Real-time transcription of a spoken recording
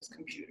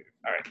computer.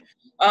 All right.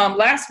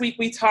 Last week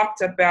we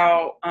talked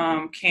about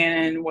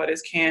canon, what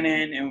is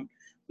canon, and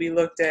we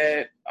looked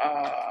at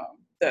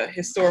the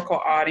historical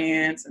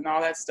audience and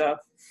all that stuff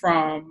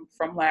from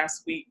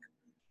last week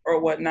or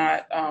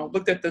whatnot.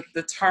 Looked at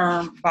the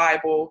term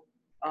Bible,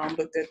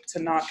 looked at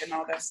Tanakh and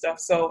all that stuff.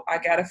 So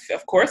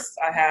of course,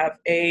 I have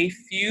a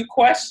few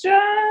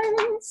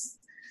questions.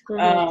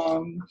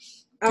 Mm-hmm.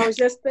 I was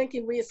just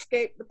thinking we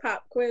escaped the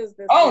pop quiz.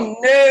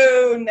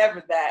 No,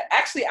 never that.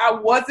 Actually, I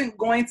wasn't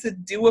going to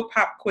do a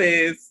pop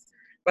quiz,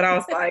 but I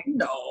was like,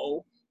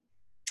 no,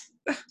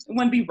 it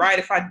wouldn't be right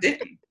if I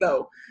didn't.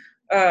 So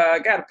I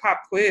got a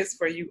pop quiz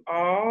for you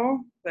all.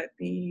 Let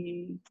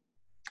me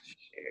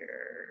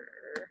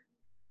share.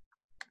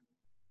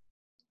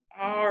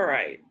 All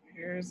right,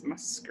 here's my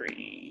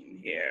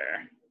screen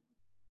here.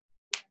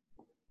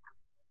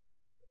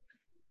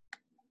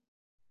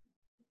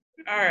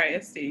 All right,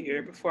 let's see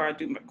here. Before I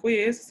do my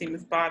quiz, see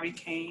Miss Bobby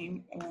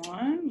came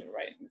on. All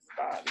right, Miss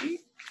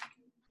Bobby.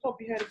 Hope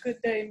you had a good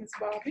day, Miss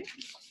Bobby.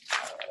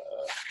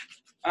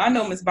 I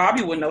know Miss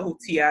Bobby would know who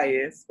T.I.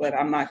 is, but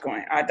I'm not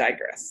going. I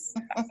digress.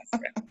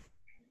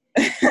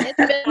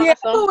 Yeah,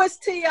 who is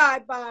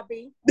T.I.,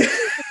 Bobby?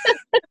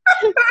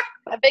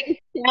 My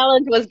biggest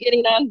challenge was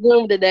getting on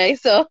Zoom today,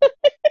 so.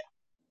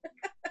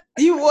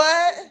 You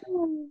what?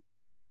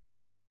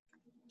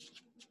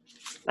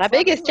 My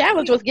biggest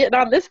challenge was getting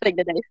on this thing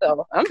today,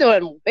 so I'm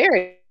doing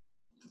very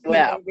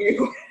well.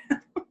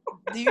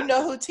 Do you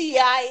know who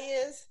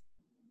T.I. is?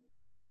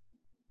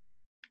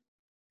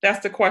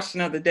 That's the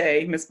question of the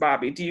day, Miss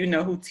Bobby. Do you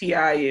know who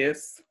T.I.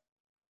 is?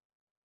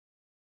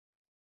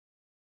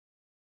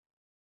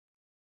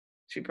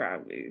 She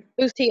probably.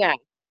 Who's T.I.?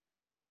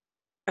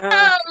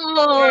 No.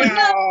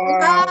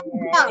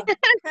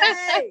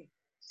 Hey.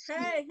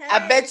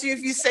 I bet you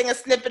if you sing a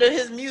snippet of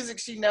his music,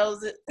 she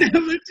knows it.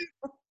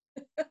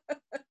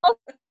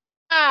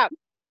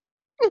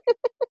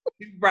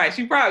 Right,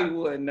 she probably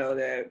wouldn't know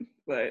that,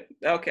 but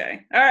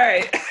okay. All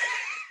right.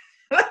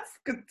 Let's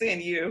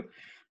continue.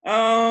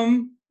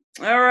 All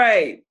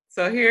right.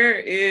 So here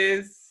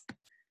is,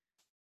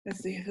 let's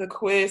see, the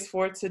quiz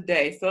for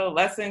today. So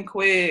lesson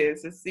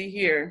quiz. Let's see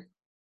here.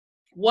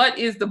 What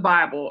is the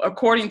Bible?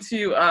 According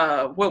to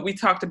what we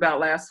talked about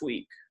last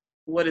week,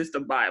 what is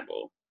the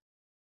Bible?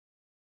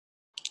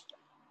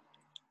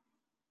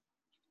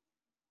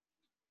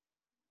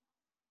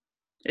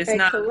 It's a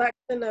not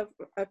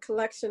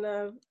collection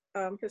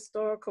of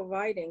historical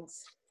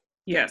writings.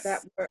 Yes. That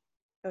were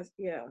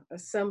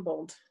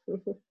assembled.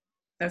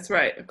 That's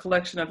right. A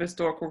collection of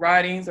historical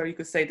writings, or you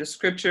could say the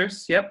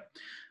scriptures. Yep.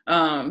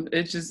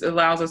 It just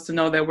allows us to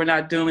know that we're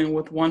not dealing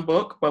with one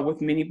book, but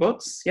with many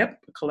books.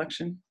 Yep. A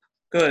collection.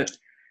 Good.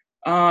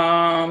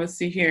 Let's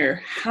see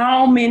here.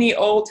 How many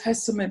Old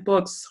Testament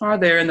books are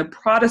there in the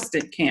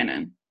Protestant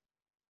canon?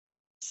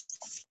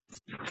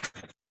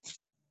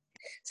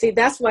 See,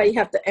 that's why you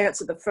have to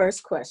answer the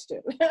first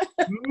question.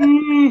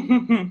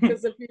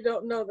 Because if you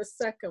don't know the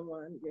second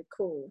one, you're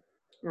cool.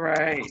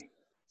 Right.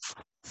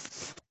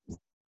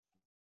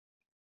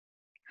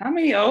 How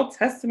many Old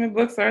Testament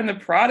books are in the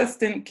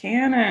Protestant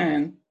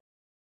canon?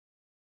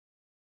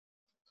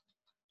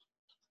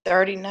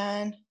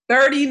 39.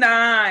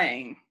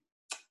 39.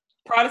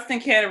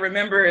 Protestant canon,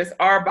 remember, is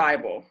our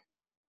Bible.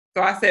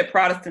 So I said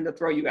Protestant to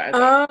throw you guys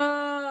off.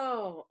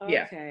 Oh, okay.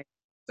 Yeah.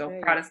 So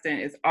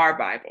Protestant is our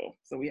Bible.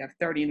 So we have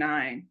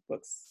 39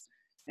 books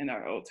in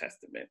our Old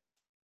Testament.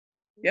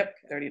 Yep,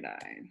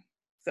 39.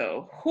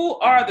 So who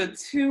are the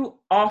two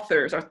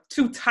authors or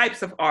two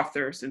types of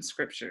authors in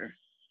Scripture?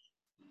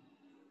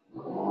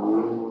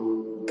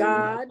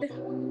 God.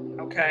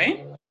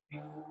 Okay.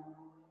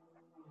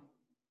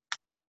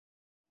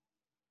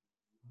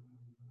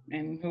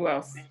 And who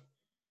else?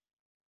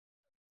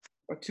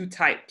 Or two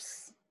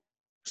types?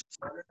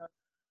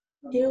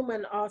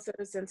 Human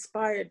authors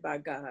inspired by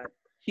God.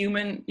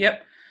 Human,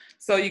 yep.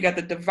 So you got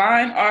the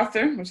divine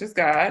author, which is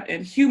God,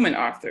 and human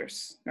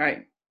authors,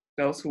 right?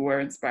 Those who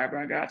were inspired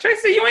by God.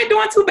 Tracy, you ain't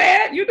doing too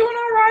bad. You're doing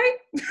all right.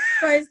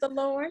 Praise the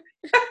Lord.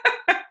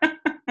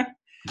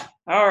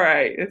 All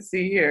right, let's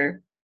see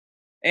here.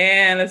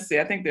 And let's see,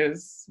 I think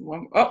there's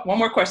one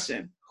more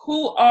question.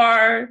 Who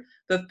are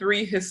the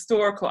three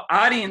historical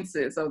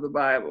audiences of the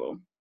Bible?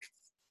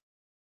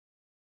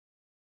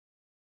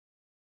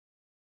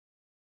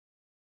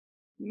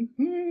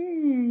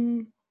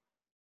 Mm-hmm.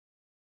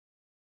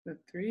 The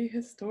three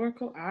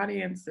historical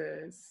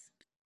audiences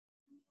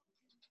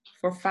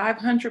for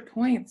 500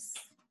 points.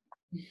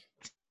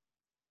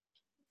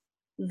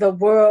 The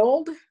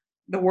world.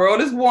 The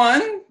world is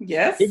one.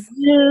 Yes. It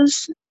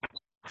is.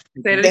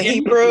 The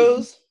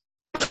Hebrews.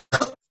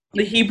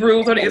 The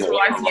Hebrews or the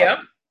Israelites.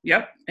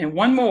 Yep. And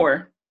one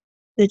more.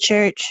 The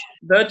church.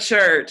 The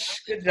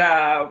church. Good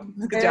job.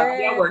 Good job.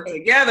 Y'all work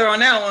together on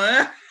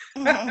that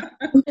one.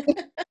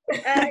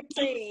 Tag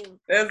team.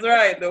 That's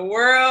right. The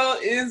world,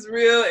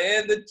 Israel,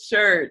 and the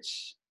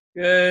church.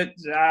 Good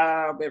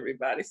job,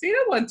 everybody. See,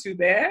 that wasn't too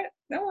bad.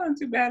 That wasn't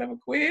too bad of a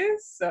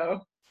quiz.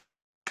 So,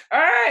 all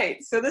right.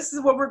 So this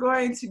is what we're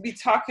going to be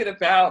talking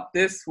about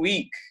this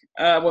week.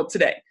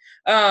 Today.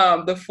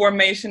 The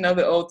formation of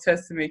the Old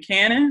Testament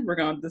canon. We're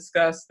going to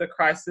discuss the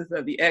crisis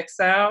of the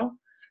exile.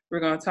 We're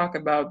going to talk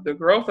about the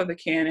growth of the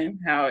canon,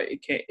 how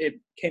it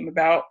came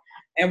about.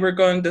 And we're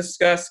going to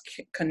discuss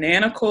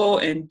canonical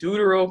and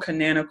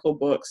deuterocanonical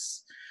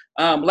books.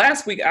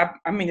 Last week,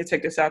 I mean to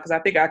take this out because I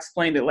think I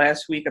explained it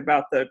last week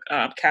about the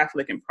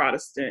Catholic and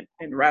Protestant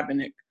and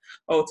Rabbinic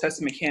Old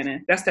Testament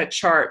canon. That's that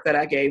chart that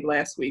I gave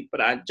last week,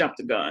 but I jumped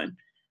the gun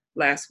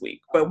last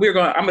week. But I'm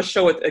going to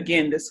show it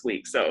again this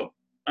week. So,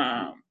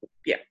 yeah,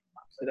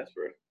 so that's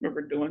what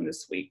we're doing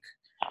this week.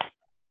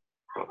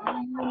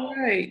 All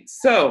right,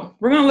 so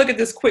we're going to look at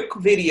this quick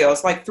video.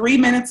 It's like 3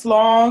 minutes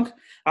long.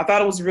 I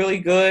thought it was really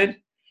good.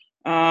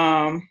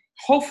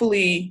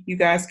 Hopefully you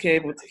guys can be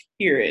able to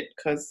hear it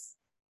because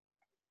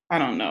I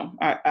don't know.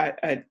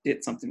 I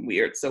did something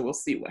weird, so we'll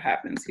see what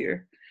happens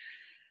here.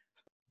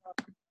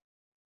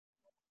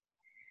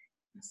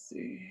 Let's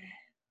see.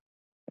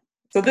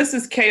 So this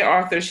is Kay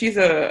Arthur. She's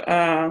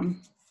a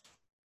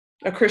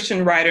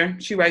Christian writer.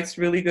 She writes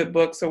really good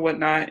books or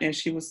whatnot, and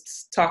she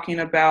was talking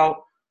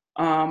about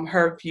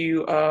her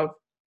view of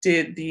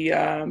did the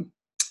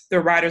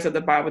writers of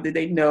the Bible, did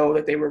they know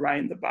that they were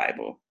writing the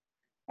Bible?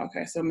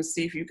 Okay, so I'm gonna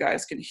see if you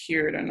guys can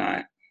hear it or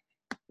not.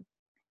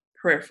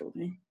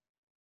 Prayerfully.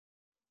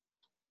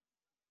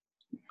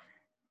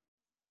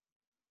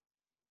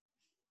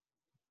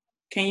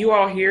 Can you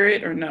all hear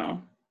it or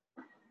no?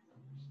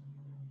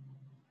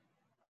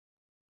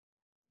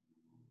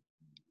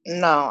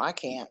 No, I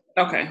can't.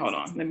 Okay, hold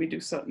on. Let me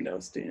do something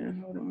else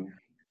then. Hold on.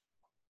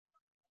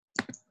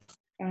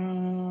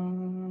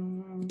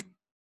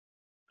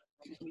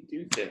 Let me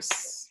do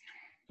this.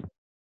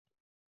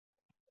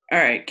 All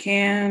right,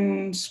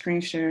 can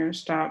screen share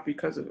stop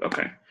because of,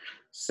 okay.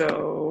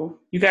 So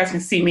you guys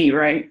can see me,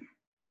 right?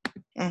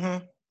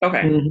 Mm-hmm.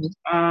 Okay.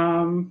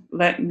 Mm-hmm.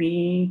 Let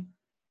me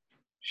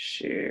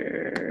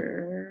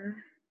share.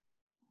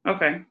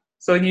 Okay.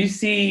 So you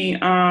see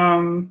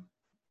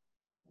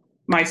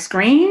my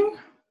screen?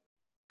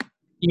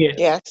 Yeah.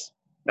 Yes.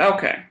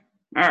 Okay.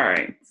 All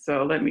right.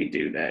 So let me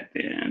do that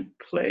then.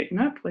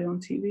 Not play on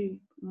TV.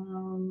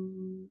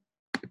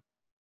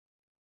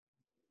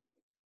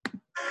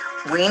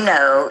 We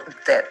know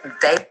that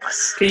they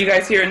was, Can you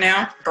guys hear it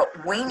now? but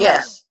we know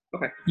Yes.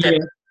 Okay. Yeah.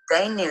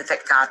 they knew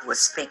that God was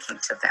speaking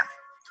to them.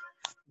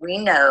 We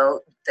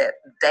know that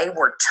they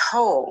were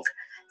told,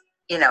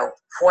 you know,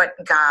 what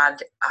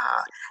God,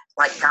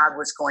 like God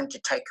was going to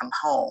take them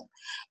home,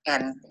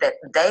 and that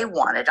they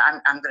wanted.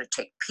 I'm going to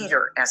take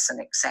Peter as an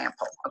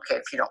example, okay,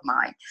 if you don't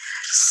mind.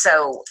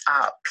 So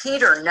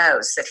Peter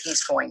knows that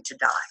he's going to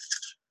die.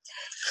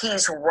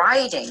 He's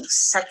writing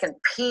Second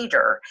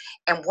Peter,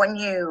 and when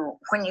you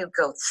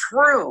go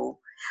through,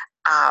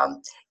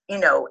 you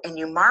know, and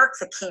you mark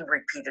the key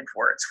repeated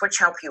words, which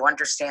help you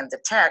understand the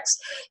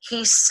text,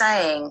 he's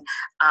saying,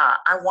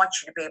 I want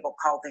you to be able to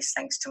call these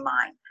things to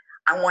mind.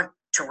 I want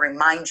to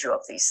remind you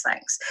of these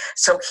things.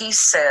 So he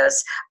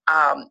says,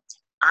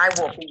 I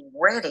will be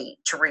ready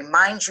to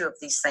remind you of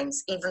these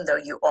things, even though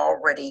you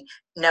already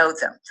know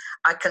them.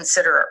 I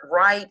consider it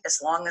right, as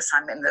long as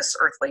I'm in this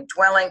earthly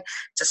dwelling,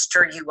 to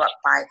stir you up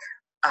by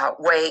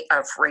way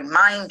of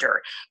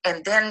reminder.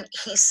 And then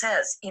he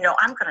says, you know,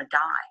 I'm going to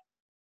die.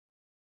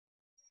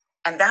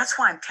 And that's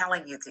why I'm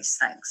telling you these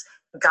things.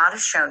 God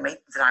has shown me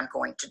that I'm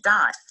going to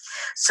die.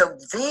 So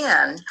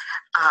then,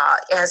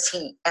 as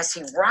he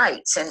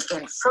writes in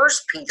 1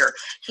 Peter,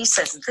 he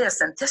says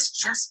this, and this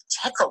just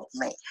tickled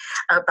me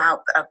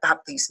about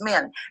these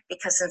men,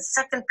 because in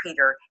 2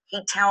 Peter,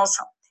 he tells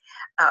them,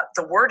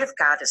 the word of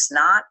God is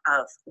not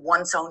of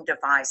one's own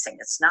devising.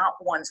 It's not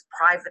one's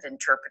private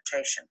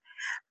interpretation,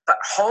 but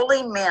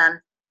holy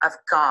men of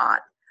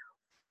God,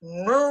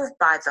 moved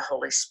by the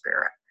Holy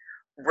Spirit,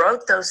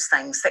 wrote those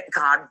things that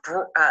God,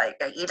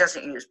 he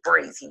doesn't use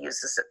breathe, he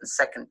uses it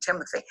in 2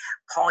 Timothy,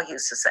 Paul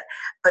uses it,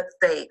 but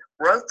they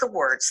wrote the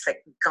words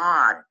that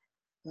God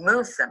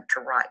moved them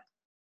to write.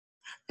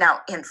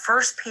 Now in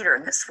 1 Peter,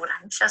 and this is what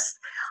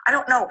I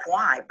don't know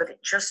why, but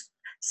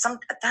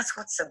that's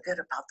what's so good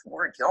about the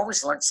word. You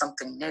always learn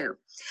something new.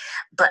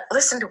 But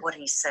listen to what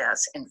he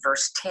says in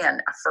verse 10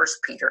 of 1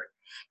 Peter.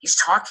 He's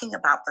talking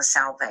about the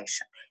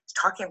salvation. He's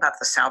talking about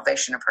the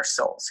salvation of our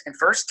souls. In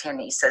verse 10,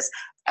 he says,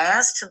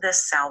 as to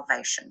this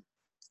salvation,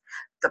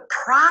 the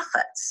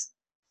prophets,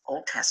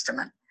 Old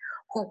Testament,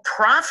 who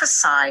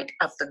prophesied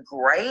of the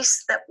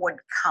grace that would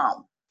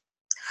come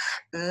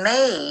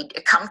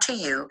to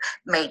you,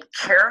 made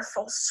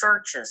careful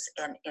searches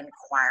and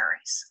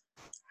inquiries,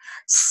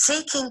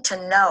 seeking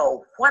to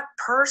know what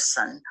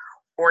person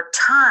or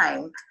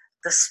time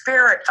the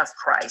Spirit of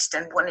Christ,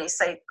 and when they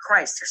say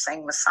Christ, they're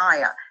saying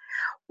Messiah,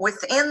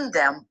 within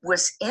them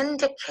was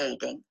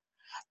indicating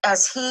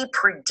as he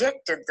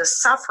predicted the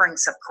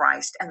sufferings of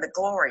Christ and the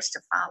glories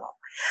to follow.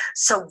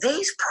 So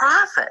these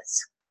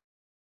prophets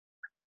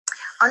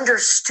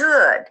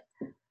understood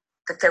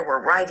that they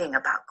were writing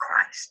about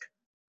Christ,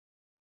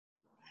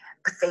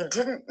 but they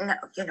didn't know,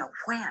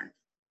 when.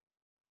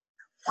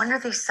 When are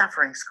these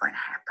sufferings going to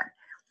happen?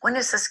 When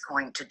is this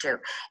going to do?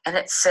 And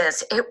it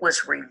says it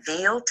was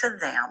revealed to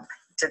them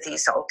to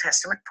these Old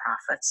Testament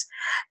prophets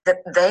that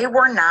they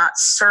were not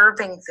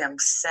serving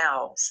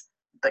themselves,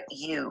 but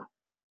you.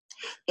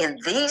 In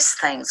these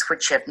things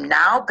which have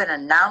now been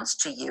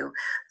announced to you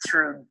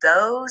through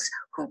those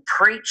who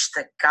preach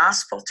the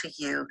gospel to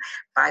you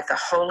by the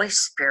Holy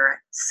Spirit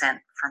sent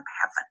from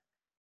heaven.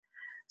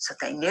 So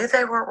they knew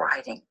they were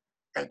writing.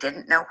 They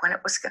didn't know when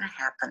it was going to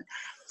happen.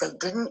 They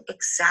didn't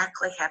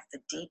exactly have the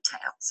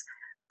details.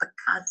 But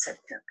God said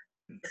to them,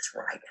 you just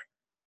write it.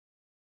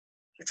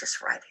 You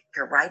just write it.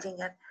 You're writing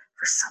it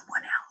for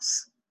someone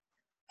else.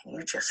 And you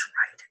just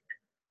write it.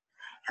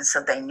 And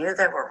so they knew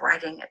they were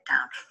writing it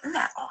down. Isn't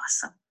that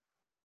awesome?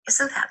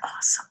 Isn't that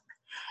awesome?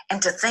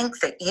 And to think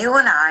that you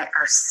and I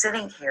are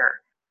sitting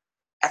here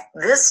at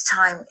this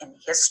time in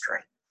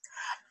history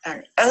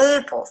and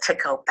able to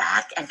go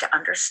back and to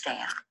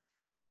understand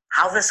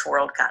how this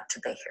world got to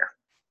be here.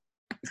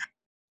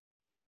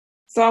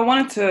 So I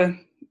wanted to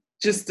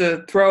just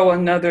to throw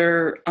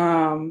another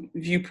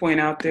viewpoint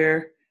out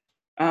there,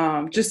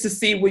 just to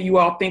see what you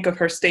all think of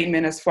her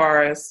statement as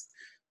far as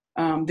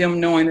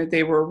them knowing that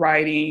they were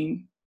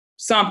writing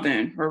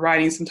something or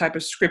writing some type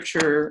of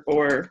scripture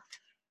or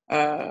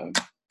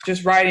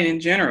just writing in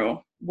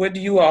general. What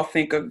do you all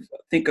think of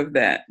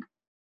that?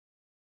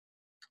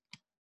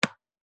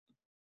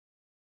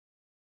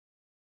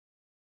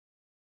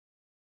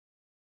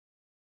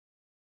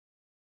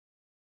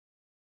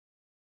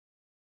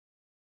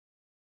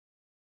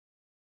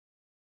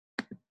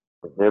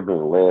 If they're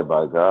being led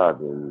by God,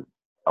 then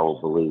I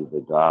would believe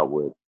that God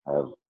would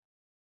have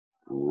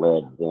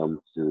led them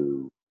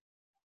to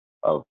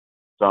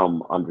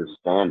some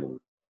understanding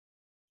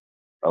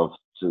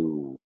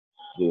to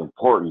the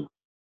importance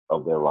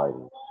of their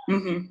writing.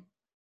 Mm-hmm.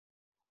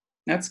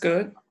 That's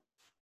good.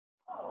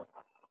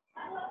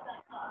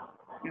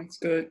 That's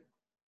good.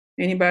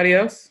 Anybody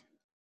else?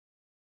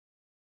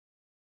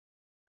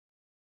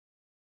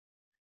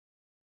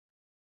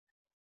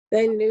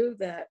 They knew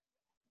that,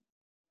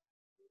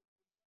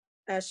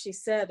 as she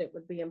said, it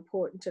would be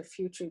important to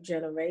future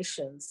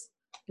generations.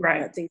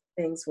 Right. That these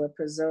things were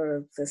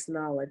preserved, this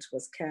knowledge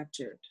was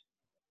captured,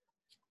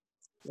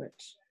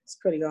 which is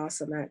pretty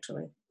awesome,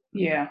 actually.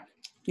 Yeah.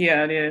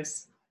 Yeah, it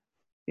is.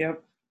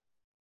 Yep.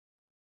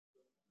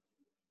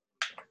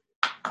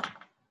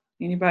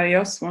 Anybody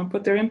else want to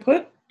put their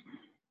input?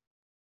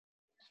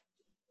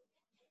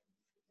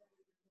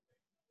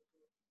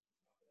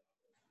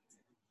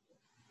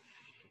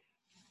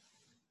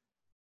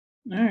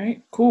 All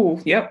right,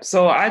 cool. Yep.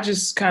 So I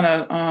just kind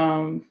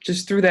of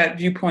just threw that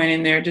viewpoint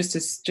in there just to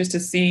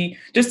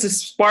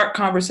spark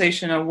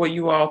conversation of what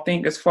you all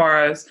think as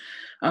far as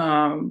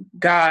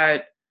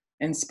God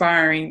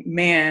inspiring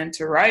man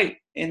to write.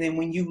 And then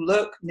when you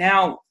look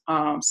now,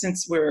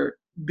 since we're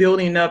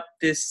building up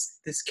this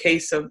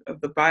case of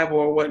the Bible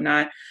or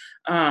whatnot,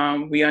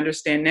 we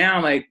understand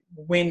now, like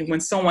when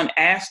someone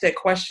asked that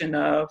question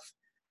of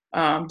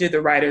did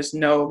the writers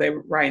know they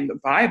were writing the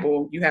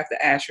Bible, you have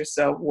to ask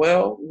yourself,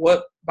 well,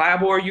 what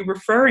Bible are you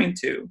referring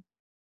to?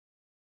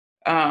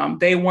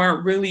 They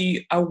weren't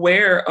really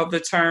aware of the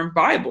term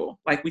Bible.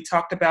 Like we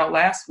talked about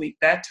last week,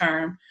 that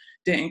term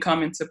didn't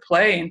come into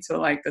play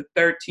until like the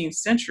 13th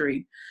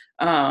century.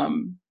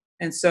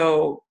 And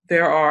so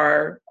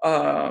we're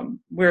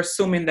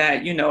assuming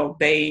that,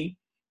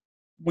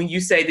 when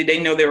you say that they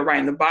know they were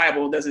writing the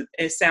Bible,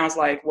 it sounds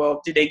like,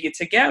 well, did they get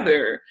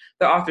together?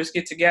 The authors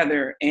get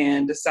together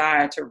and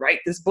decide to write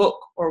this book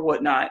or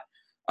whatnot.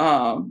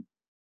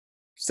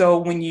 So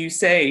when you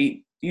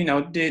say,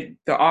 did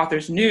the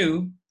authors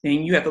knew,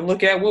 then you have to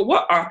look at, well,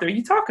 what author are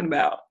you talking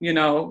about?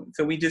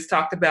 So we just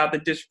talked about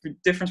the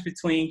difference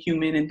between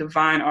human and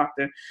divine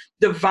author.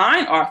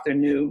 Divine author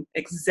knew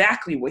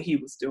exactly what he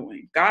was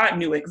doing. God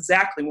knew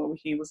exactly what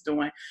he was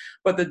doing.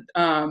 But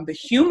the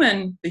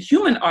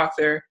human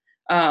author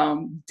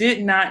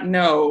did not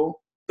know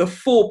the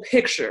full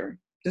picture,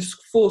 the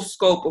full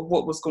scope of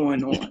what was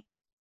going on.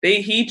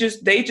 They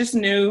just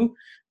knew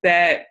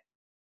that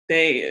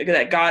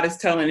God is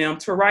telling them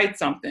to write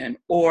something,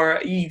 or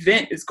an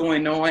event is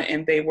going on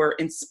and they were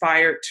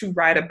inspired to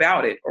write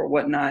about it or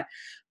whatnot.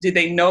 Did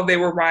they know they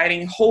were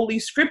writing holy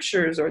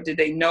scriptures, or did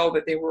they know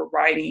that they were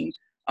writing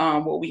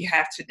what we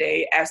have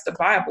today as the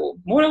Bible?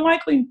 More than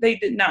likely they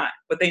did not,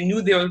 but they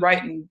knew they were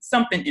writing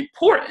something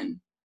important,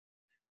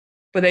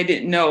 but they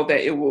didn't know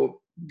that it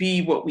will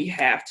be what we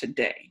have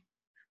today.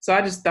 So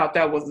I just thought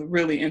that was a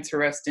really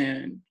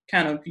interesting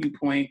kind of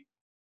viewpoint,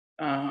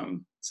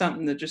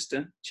 something to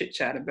chit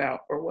chat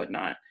about or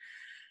whatnot.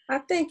 I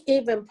think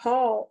even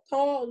Paul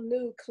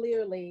knew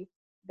clearly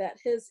that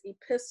his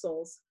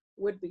epistles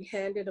would be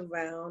handed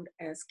around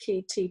as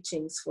key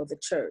teachings for the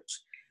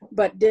church.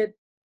 But did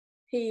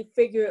he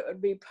figure it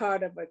would be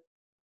part of a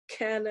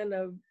canon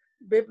of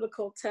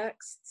biblical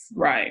texts?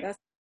 Right. That's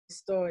the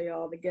story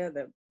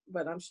altogether.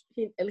 But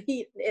he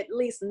at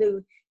least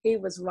knew he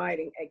was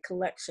writing a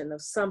collection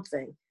of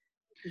something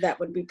that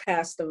would be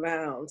passed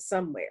around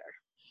somewhere.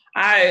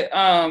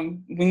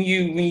 When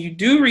you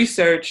do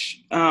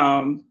research,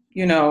 Paul,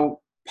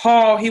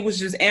 he was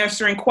just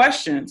answering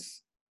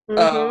questions.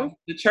 Mm-hmm.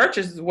 The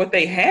churches, what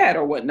they had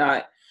or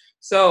whatnot.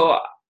 So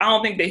I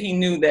don't think that he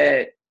knew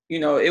that,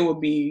 it would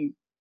be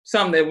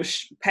something that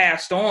was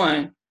passed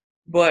on,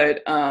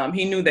 but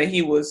he knew that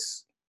he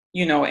was,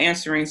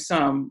 answering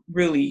some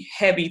really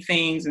heavy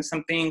things and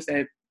some things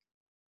that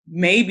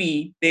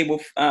maybe they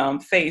will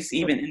face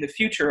even in the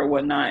future or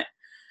whatnot.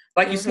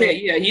 Like you said,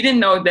 yeah, he didn't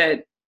know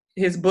that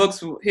his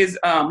books, his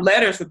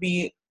letters would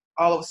be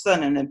all of a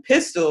sudden an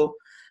epistle,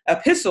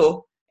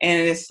 and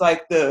it's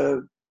like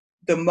the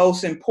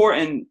most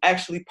important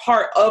actually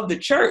part of the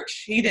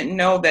church. He didn't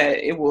know that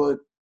it would,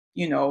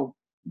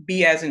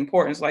 be as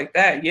important as like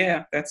that.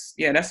 Yeah, that's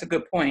a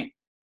good point.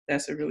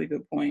 That's a really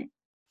good point.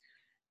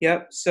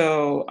 Yep.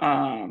 So,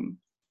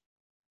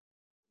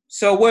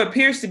 so what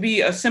appears to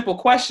be a simple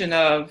question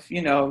of,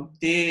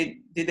 did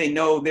they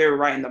know they were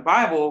writing the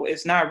Bible?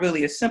 It's not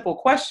really a simple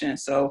question.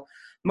 So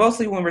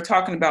mostly when we're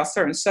talking about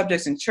certain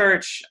subjects in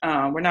church,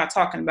 we're not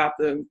talking about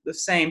the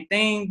same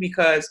thing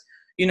because,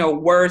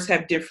 words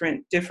have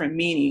different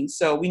meanings.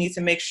 So we need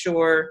to make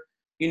sure,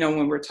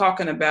 when we're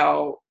talking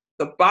about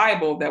the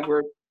Bible, that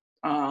we're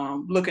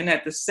looking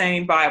at the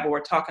same Bible, we're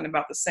talking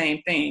about the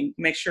same thing,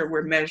 make sure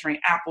we're measuring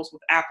apples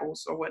with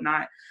apples or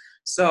whatnot.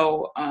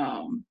 So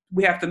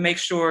we have to make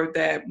sure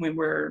that when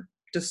we're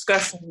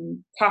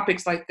discussing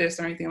topics like this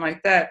or anything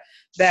like that,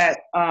 that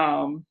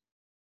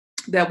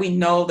we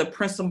know the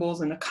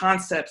principles and the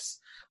concepts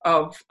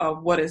of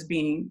what is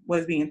being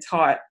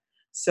taught.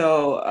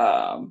 So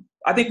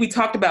I think we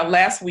talked about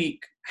last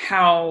week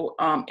how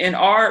in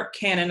our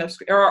canon of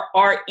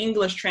our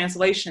English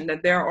translation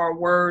that there are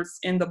words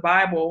in the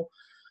Bible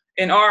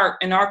in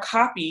our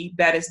copy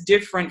that is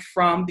different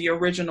from the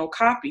original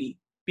copy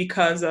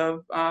because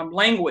of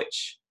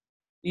language.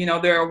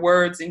 There are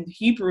words in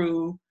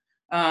Hebrew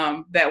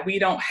that we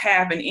don't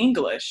have in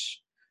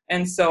English,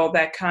 and so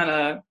that kind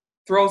of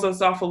throws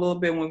us off a little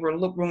bit when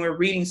we're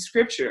reading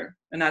scripture.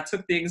 And I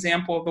took the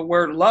example of the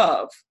word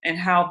love and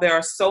how there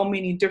are so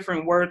many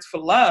different words for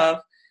love,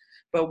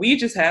 but we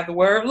just have the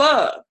word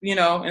love,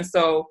 and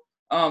so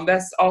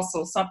that's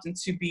also something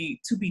to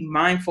be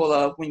mindful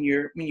of when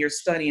you're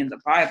studying the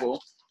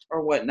Bible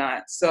or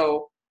whatnot.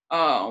 So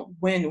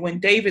when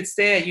David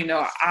said,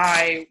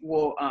 I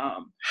will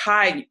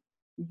hide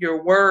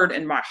your word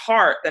in my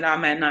heart that I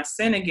may not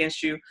sin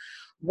against you,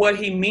 what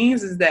he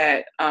means is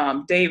that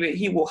David,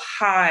 he will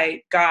hide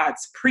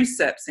God's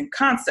precepts and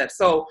concepts.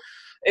 So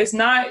it's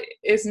not,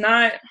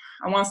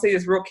 I want to say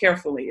this real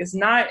carefully. It's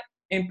not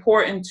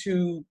important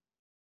to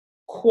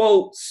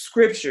quote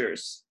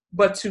scriptures,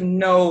 but to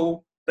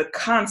know the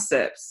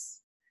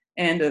concepts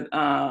and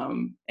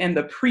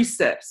the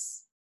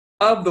precepts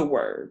of the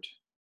word,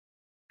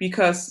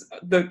 because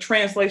the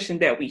translation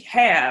that we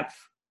have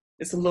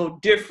is a little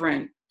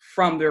different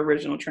from the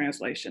original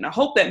translation. I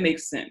hope that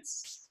makes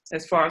sense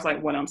as far as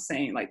like what I'm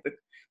saying.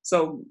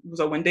 So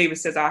when David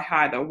says I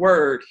hide the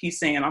word, he's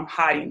saying I'm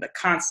hiding the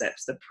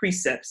concepts, the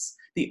precepts,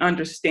 the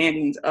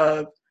understandings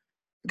of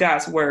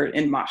God's word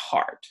in my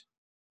heart.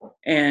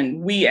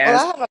 And I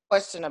have a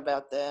question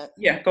about that.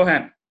 Yeah, go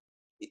ahead.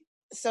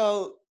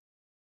 So,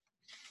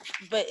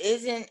 but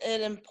isn't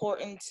it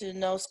important to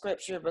know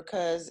scripture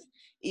because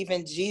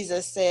even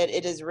Jesus said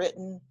it is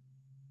written?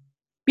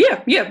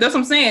 Yeah, that's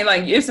what I'm saying.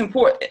 Like, it's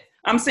important.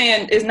 I'm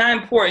saying it's not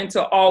important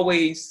to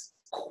always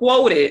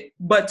quote it,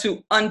 but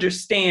to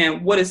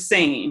understand what it's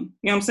saying.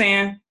 You know what I'm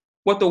saying?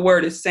 What the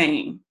word is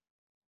saying,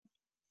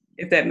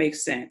 if that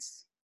makes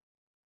sense.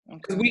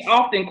 Because we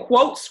often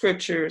quote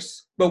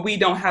scriptures, but we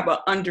don't have an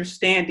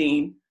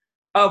understanding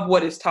of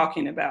what it's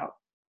talking about.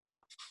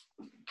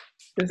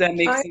 Does that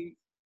make sense?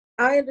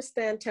 I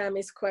understand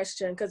Tammy's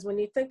question, because when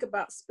you think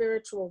about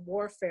spiritual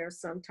warfare,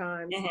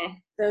 sometimes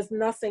there's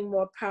nothing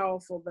more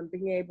powerful than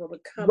being able to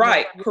come.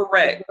 Right,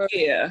 correct.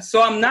 Yeah.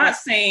 So I'm not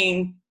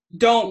saying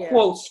don't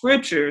quote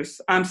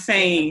scriptures. I'm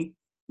saying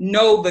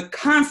know the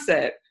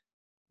concept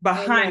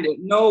behind it.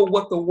 Know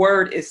what the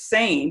word is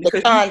saying.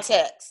 Because the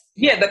context.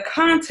 The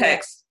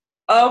context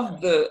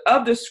of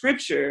the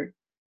scripture.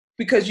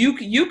 Because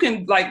you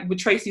can, like what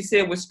Tracy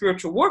said with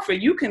spiritual warfare,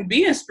 you can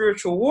be in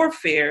spiritual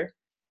warfare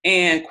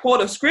and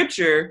quote a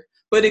scripture,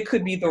 but it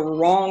could be the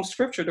wrong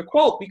scripture to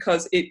quote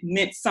because it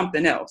meant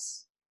something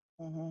else.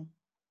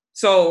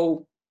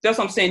 So that's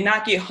what I'm saying,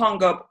 not get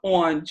hung up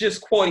on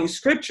just quoting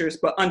scriptures,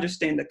 but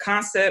understand the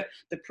concept,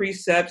 the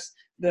precepts,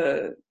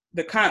 the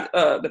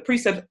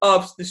precepts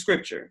of the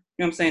scripture.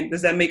 You know what I'm saying?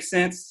 Does that make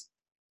sense?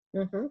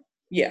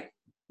 Yeah.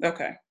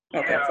 Okay.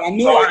 Yeah. So I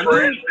knew.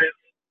 For instance,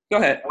 go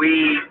ahead.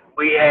 We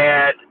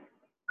had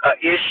an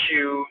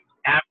issue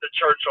after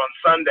church on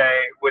Sunday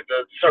with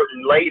a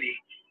certain lady,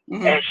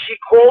 and she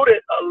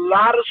quoted a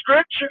lot of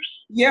scriptures.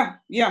 Yeah.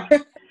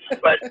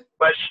 but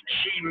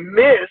she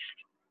missed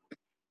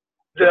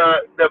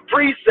the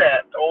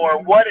precept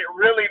or what it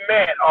really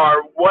meant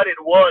or what it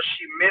was.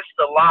 She missed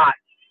a lot.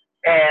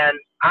 And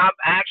I've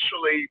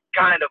actually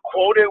kind of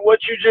quoted what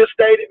you just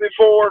stated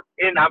before,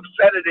 and I've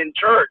said it in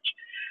church,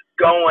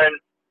 going,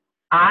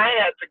 I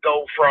had to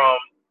go from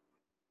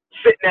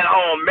sitting at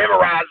home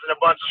memorizing a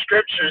bunch of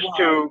scriptures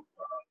to,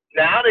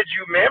 now that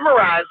you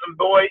memorize them,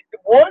 boy,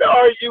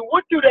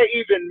 what do they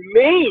even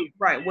mean?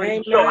 Right.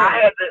 So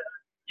I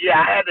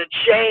I had to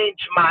change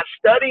my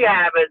study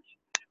habits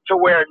to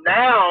where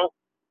now,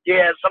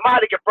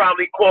 somebody could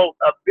probably quote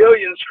 1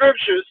 billion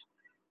scriptures,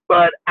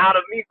 but out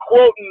of me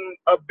quoting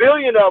 1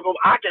 billion of them,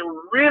 I can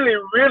really,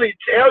 really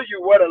tell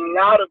you what a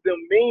lot of them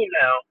mean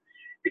now,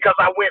 because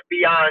I went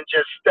beyond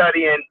just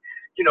studying,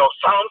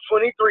 Psalm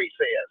 23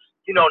 says,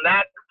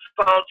 not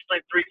Psalm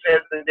 23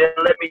 says, and then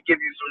let me give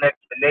you some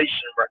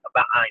explanation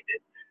behind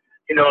it.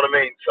 You know what I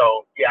mean?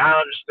 So, I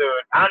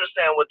understood. I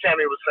understand what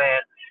Tammy was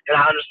saying, and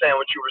I understand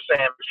what you were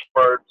saying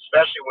before,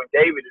 especially when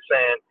David is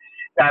saying,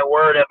 thy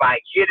word have I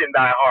hid in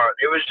thy heart.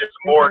 It was just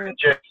more than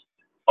just,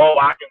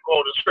 I can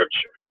quote a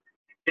scripture.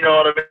 You know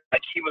what I mean?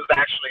 Like, he was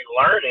actually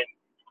learning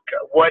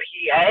what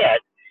he had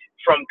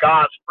from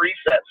God's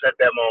precepts at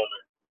that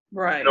moment.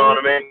 Right. You know what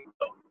I mean?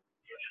 So,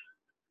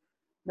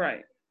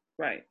 right.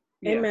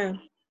 Yeah. Amen.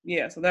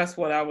 Yeah, so that's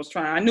what I was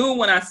trying. I knew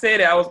when I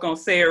said it, I was going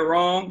to say it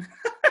wrong.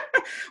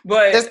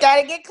 But just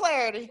got to get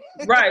clarity.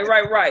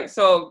 Right.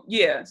 So,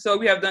 so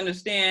we have to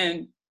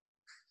understand,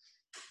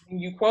 when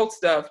you quote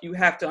stuff, you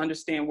have to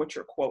understand what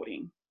you're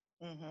quoting.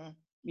 Mm-hmm.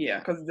 Yeah,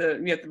 because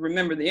you have to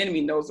remember the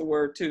enemy knows the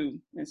word too.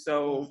 And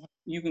so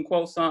you can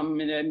quote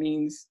something and that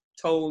means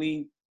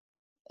totally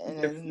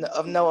and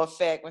of no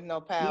effect, with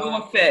no power. No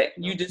effect.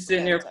 You just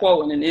sitting there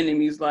quoting, and the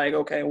enemy's like,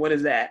 okay, what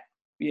is that?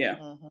 Yeah.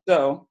 Mm-hmm.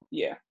 So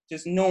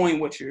just knowing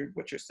what you're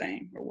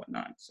saying or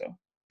whatnot. So,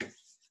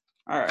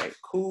 all right,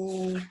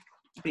 cool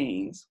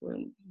beans.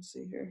 Let's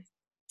see here.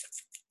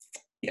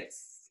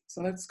 Yes.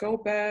 So let's go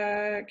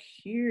back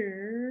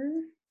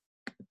here.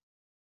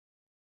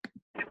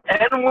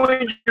 And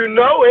when you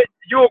know it,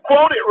 you'll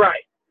quote it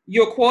right.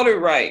 You'll quote it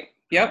right.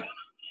 Yep.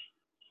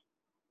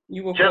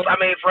 You will. Just,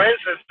 for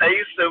instance, they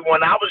used to,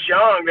 when I was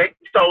young, they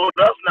told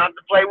us not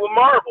to play with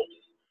marbles.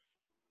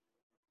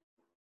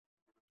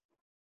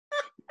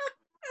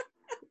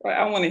 Right,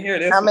 I want to hear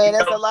this.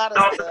 That's a lot of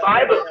stuff. The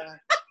Bible,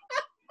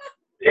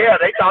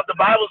 they thought the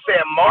Bible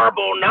said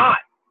marble not.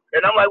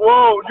 And I'm like,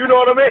 whoa, you know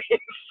what I mean?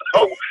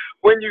 So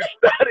when you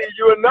study,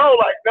 you'll know,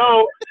 like,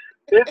 no,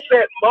 it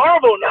said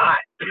marble not.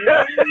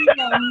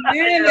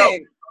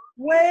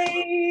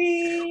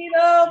 Wait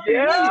a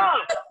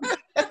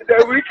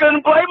minute. We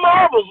couldn't play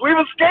marbles. We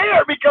were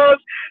scared because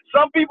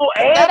some people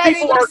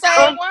people are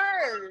country.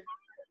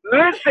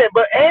 Listen,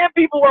 but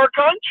people are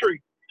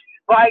country.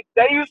 Like,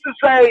 they used to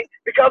say,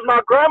 because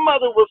my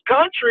grandmother was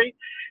country,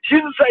 she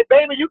used to say,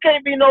 baby, you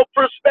can't be no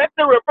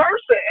prospector of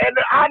person. And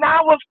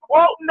I was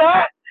quoting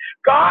that.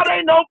 God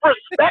ain't no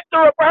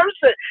prospector of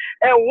person.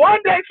 And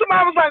one day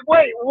somebody was like,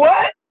 wait,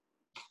 what?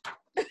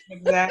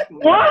 Exactly.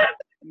 What?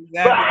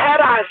 Exactly. But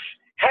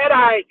had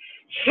I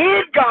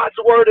hid God's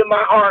word in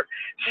my heart,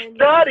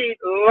 studied,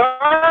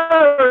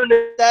 learned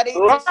it,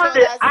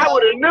 I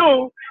would have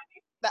knew.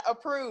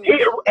 Approved.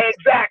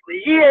 Exactly.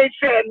 He ain't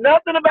said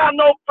nothing about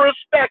no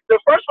perspective.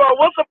 First of all,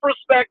 what's a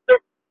perspective?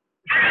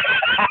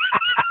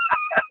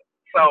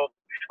 So,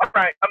 all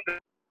right, I'm done.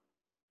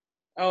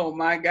 Oh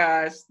my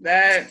gosh,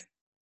 that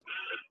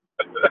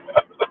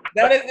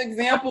is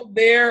example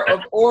there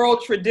of oral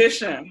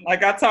tradition,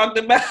 like I talked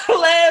about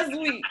last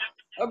week,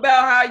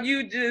 about how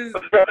you just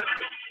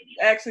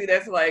actually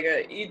that's like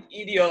a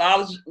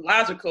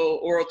ideological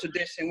oral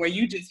tradition where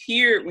you just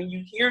hear, when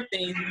you hear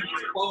things, you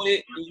just quote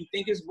it and you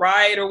think it's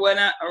right or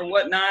whatnot,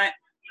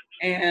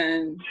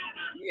 and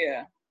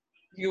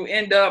you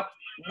end up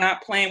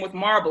not playing with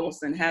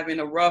marbles and having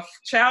a rough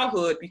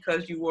childhood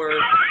because you were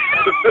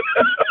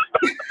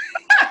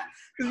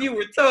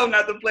told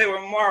not to play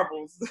with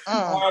marbles.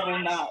 Marble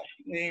not.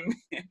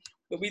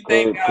 But we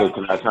thank God.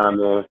 Can I chime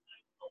in?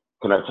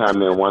 Can I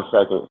chime in 1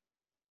 second?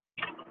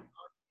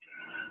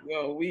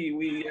 Well,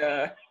 we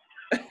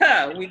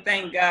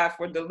thank God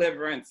for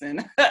deliverance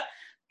and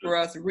for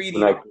us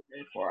reading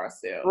for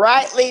ourselves.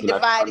 Rightly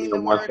dividing the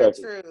word of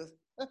truth.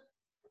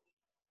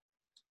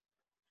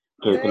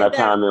 Can I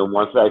chime in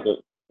 1 second?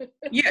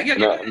 Yeah.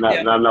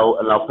 And I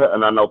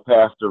know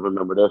Pastor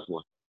remember this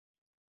one.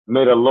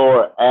 May the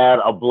Lord add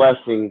a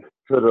blessing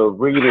to the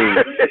reading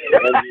and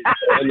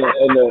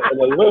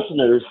the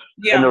listeners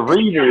and the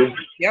readers.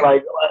 Yep.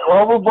 Like,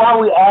 why are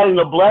we adding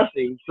a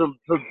blessing to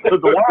the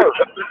word?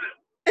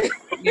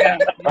 Yeah.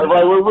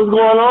 Like, what's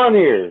going on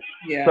here?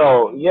 Yeah.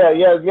 So, we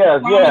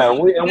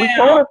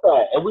told us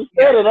that, and we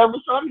said it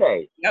every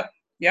Sunday.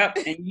 Yep.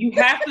 And you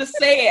have to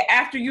say it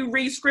after you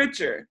read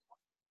scripture.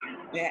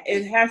 Yeah,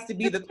 it has to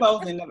be the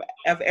closing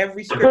of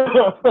every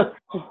scripture.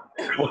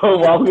 Well,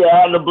 while we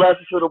adding the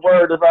blessing to the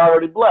word that's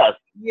already blessed.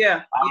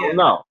 Yeah. I don't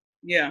know.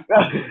 Yeah.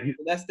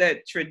 That's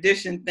that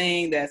tradition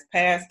thing that's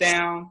passed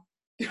down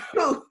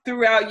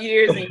throughout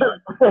years, and you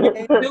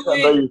do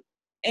it,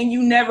 and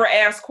you never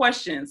ask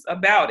questions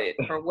about it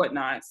or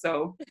whatnot.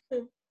 So,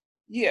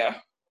 yeah,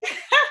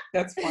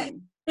 that's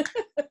funny.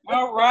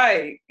 All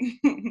right,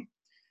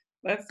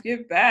 let's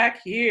get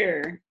back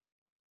here.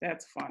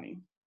 That's funny,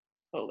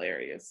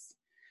 hilarious.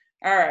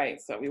 All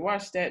right, so we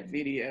watched that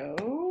video.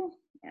 All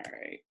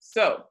right,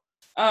 so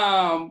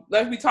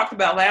like we talked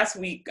about last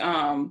week,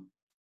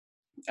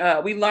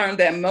 we learned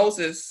that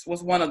Moses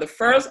was one of the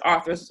first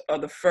authors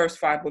of the first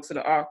 5 books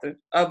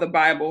of the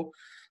Bible.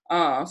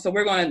 So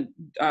we're going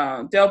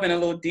to delve in a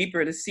little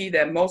deeper to see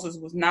that Moses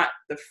was not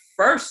the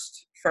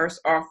first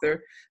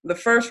author. The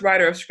first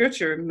writer of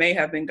scripture may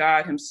have been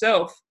God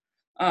himself.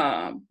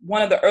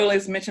 One of the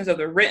earliest mentions of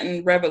the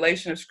written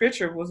revelation of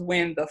scripture was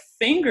when the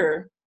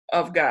finger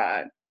of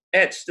God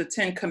etched the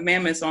 10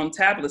 commandments on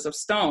tablets of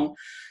stone.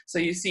 So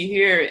you see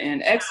here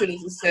in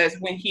Exodus, it says,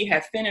 when he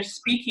had finished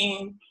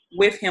speaking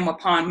with him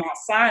upon Mount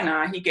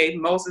Sinai, he gave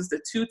Moses the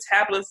 2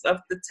 tablets of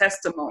the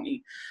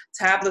testimony,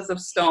 tablets of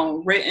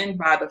stone written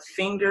by the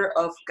finger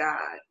of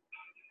God.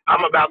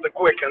 I'm about to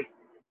quicken.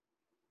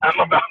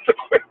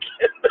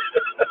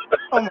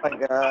 Oh my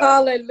God.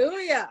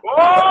 Hallelujah.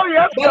 Oh,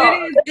 yes, But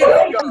God.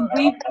 it's a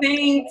deep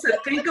thing to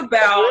think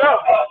about.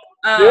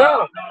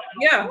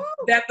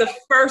 That the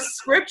first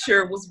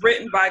scripture was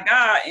written by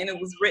God, and it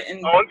was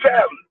written on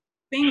tablet.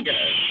 Finger.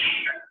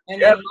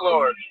 And yes,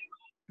 Lord.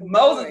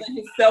 Moses and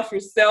himself,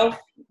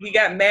 he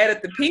got mad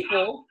at the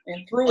people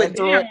and threw it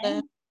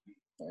down.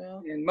 Yeah.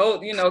 And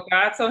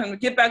God told him to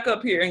get back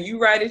up here and you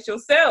write it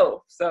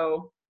yourself.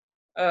 So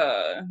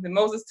then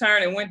Moses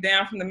turned and went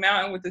down from the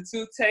mountain with the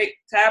 2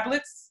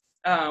 tablets,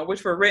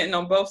 which were written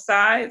on both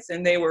sides,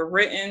 and they were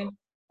written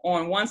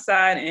on one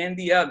side and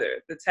the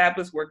other. The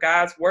tablets were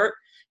God's work,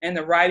 and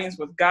the writings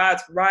was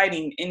God's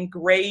writing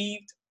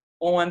engraved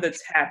on the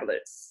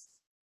tablets.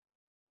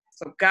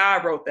 So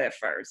God wrote that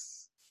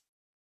first.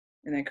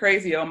 And then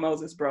crazy old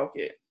Moses broke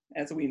it,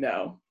 as we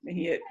know.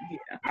 And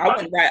I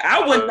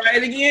wouldn't write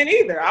it again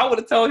either. I would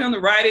have told him to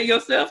write it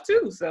yourself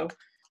too. So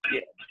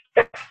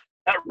yeah.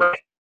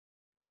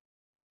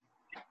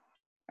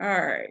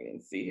 All right,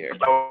 let's see here.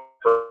 I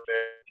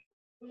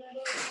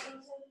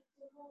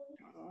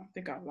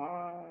think I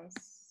lost.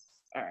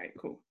 All right,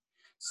 cool.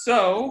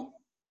 So,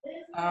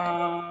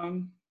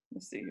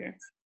 let's see here.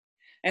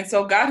 And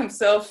so God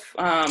himself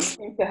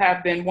seems to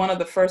have been one of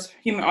the first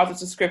human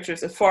authors of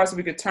scriptures, as far as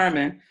we could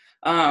determine.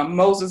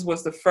 Moses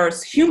was the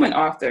first human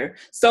author.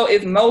 So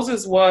if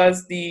Moses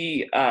was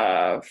the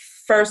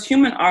first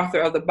human author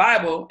of the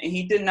Bible, and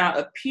he did not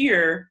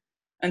appear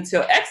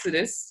until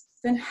Exodus,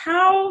 then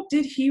how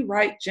did he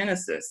write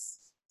Genesis?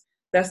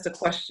 That's the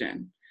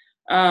question.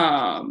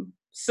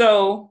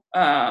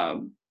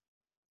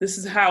 This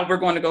is how we're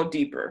going to go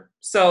deeper.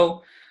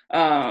 So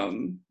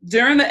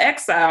during the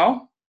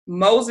exile,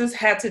 Moses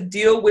had to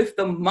deal with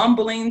the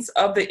mumblings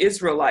of the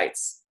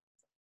Israelites.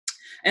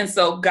 And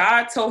so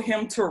God told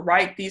him to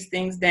write these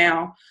things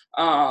down.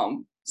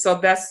 So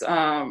that's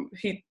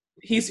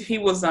he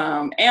was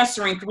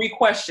answering 3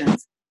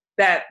 questions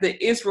that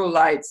the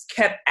Israelites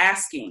kept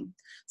asking.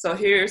 So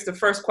here's the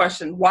first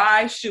question.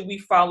 Why should we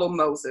follow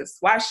Moses?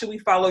 Why should we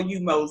follow you,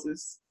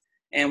 Moses?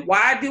 And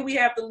why did we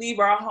have to leave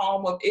our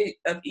home of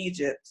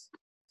Egypt?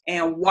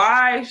 And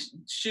why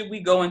should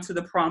we go into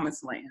the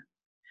promised land?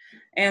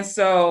 And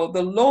so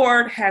the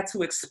Lord had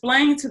to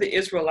explain to the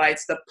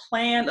Israelites the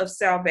plan of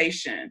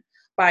salvation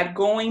by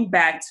going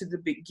back to the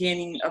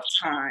beginning of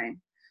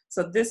time.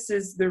 So this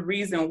is the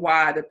reason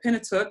why the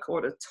Pentateuch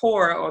or the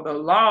Torah or the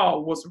law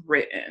was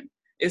written,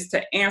 is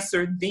to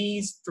answer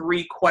these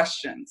 3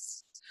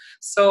 questions.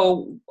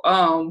 So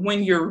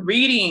when you're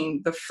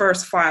reading the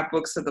first 5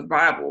 books of the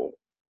Bible,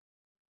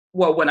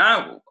 well, when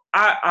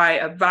I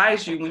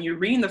advise you, when you're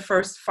reading the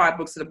first 5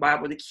 books of the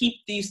Bible, to keep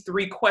these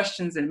 3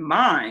 questions in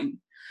mind.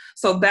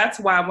 So that's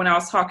why when I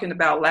was talking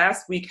about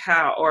last week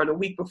or the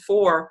week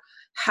before,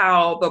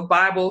 how the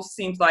Bible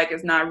seems like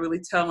it's not really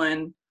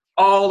telling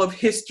all of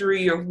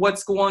history of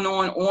what's going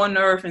on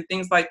earth and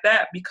things like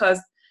that, because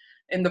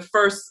in the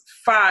first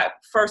five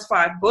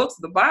books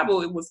of the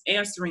Bible, it was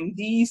answering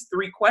these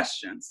 3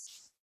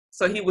 questions.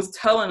 So he was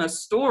telling a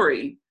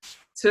story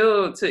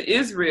to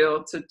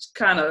Israel to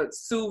kind of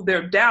soothe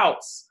their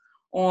doubts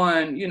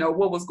on,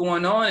 what was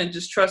going on, and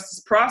just trust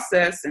his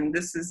process. And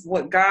this is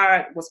what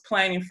God was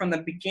planning from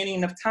the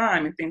beginning of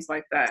time and things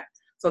like that.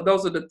 So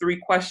those are the 3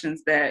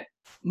 questions that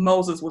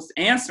Moses was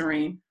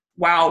answering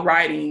while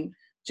writing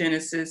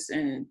Genesis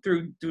and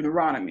through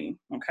Deuteronomy.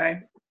 Okay.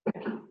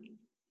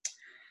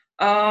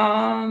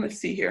 Let's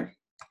see here.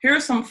 Here are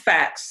some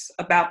facts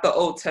about the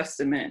Old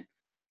Testament.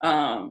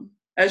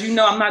 As you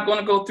know, I'm not going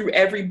to go through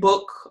every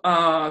book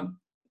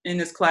in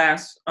this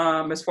class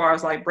as far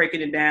as like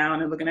breaking it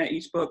down and looking at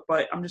each book,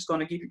 but I'm just going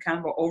to give you kind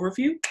of an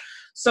overview.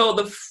 So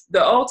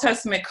the Old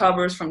Testament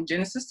covers from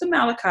Genesis to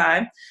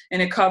Malachi,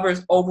 and it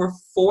covers over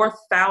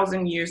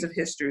 4,000 years of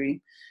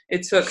history.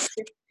 It took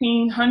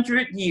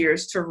 1,500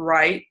 years to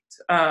write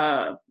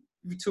the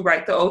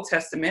Old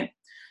Testament,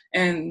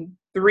 and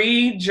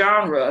 3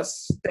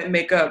 genres that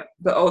make up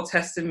the Old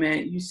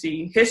Testament. You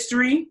see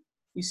history,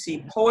 you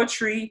see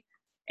poetry,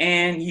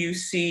 and you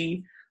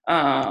see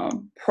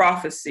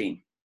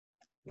prophecy.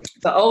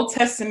 The Old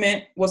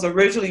Testament was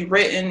originally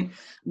written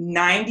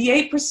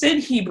 98%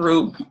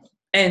 Hebrew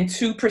and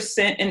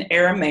 2% in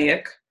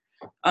Aramaic.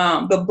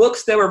 The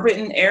books that were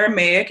written in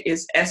Aramaic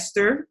is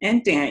Esther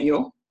and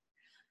Daniel.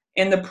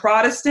 In the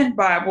Protestant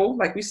Bible,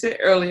 like we said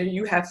earlier,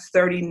 you have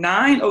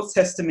 39 Old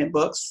Testament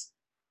books,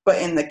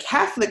 but in the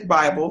Catholic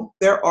Bible,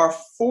 there are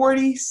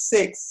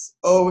 46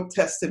 Old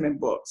Testament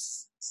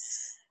books.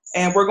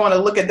 And we're going to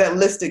look at that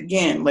list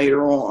again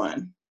later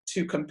on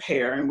to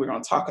compare, and we're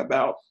going to talk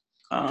about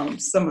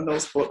some of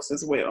those books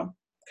as well.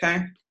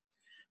 Okay.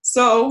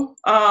 So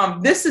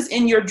this is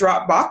in your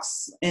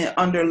Dropbox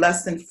under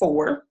lesson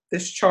 4,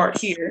 this chart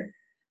here.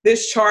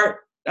 This chart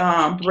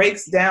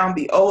breaks down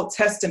the Old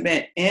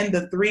Testament in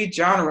the 3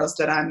 genres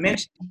that I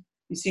mentioned.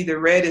 You see the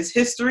red is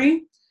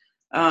history,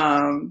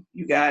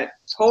 you got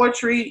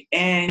poetry,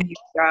 and you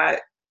got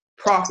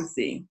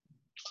prophecy.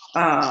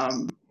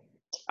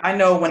 I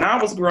know when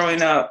I was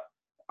growing up,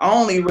 I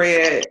only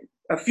read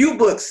a few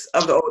books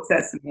of the Old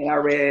Testament. I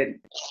read,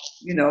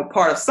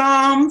 part of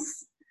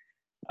Psalms.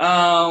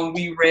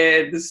 We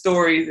read the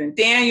stories in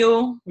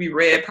Daniel. We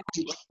read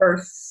probably the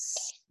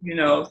first,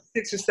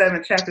 6 or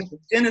 7 chapters of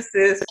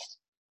Genesis.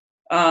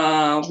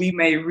 We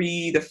may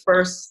read the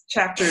first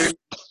chapter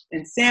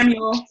in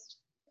Samuel,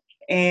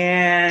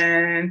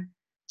 and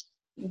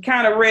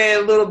kind of read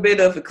a little bit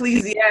of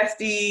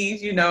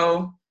Ecclesiastes,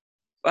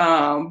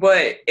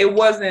 but it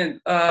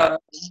wasn't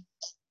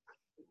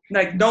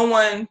like no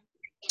one,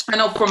 I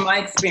know from my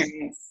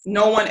experience,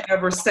 no one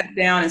ever sat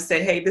down and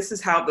said, hey, this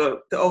is how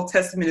the Old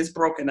Testament is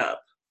broken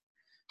up.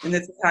 And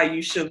this is how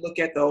you should look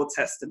at the Old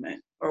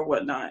Testament or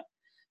whatnot.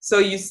 So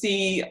you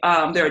see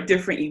there are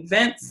different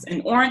events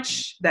in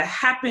orange that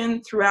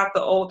happen throughout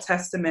the Old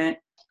Testament.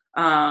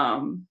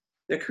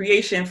 The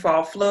creation,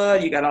 fall,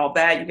 flood, you got all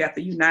that. You got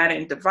the united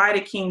and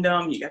divided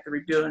kingdom. You got the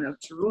rebuilding of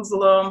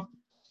Jerusalem.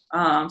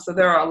 So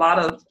there are a lot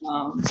of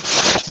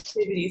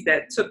activities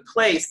that took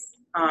place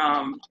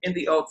in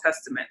the Old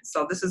Testament.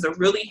 So this is a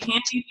really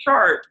handy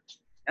chart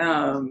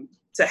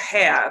to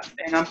have,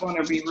 and I'm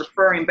going to be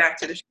referring back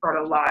to this chart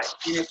a lot.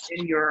 It's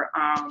in your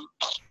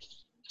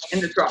in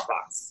the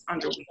Dropbox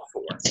under week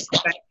 4.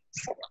 Okay.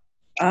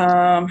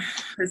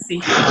 Let's see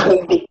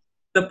here.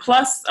 The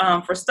plus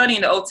for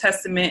studying the Old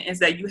Testament is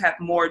that you have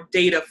more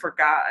data for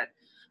God.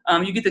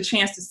 You get the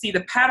chance to see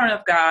the pattern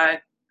of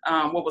God,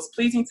 what was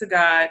pleasing to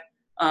God,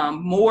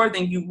 more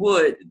than you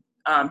would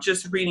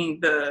just reading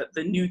the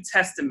New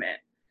Testament.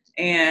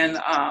 And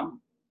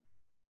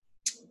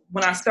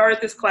when I started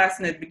this class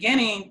in the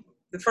beginning,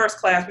 the first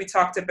class, we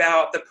talked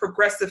about the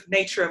progressive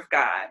nature of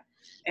God.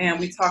 And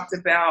we talked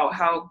about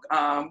how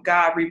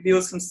God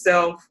reveals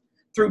himself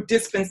through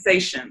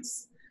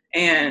dispensations.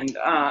 And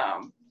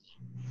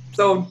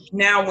so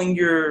now when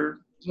you're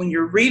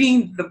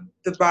reading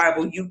the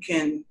Bible, you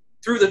can,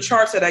 through the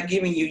charts that I've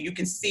given you, you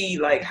can see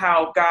like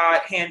how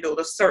God handled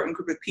a certain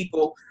group of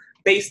people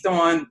based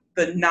on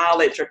the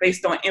knowledge or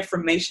based on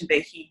information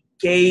that he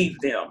gave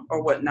them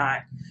or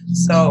whatnot.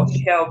 So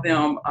he held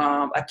them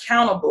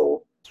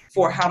accountable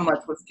for how much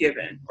was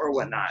given or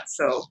whatnot.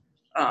 So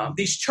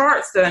these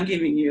charts that I'm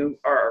giving you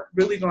are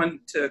really going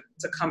to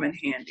come in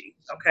handy,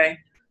 okay?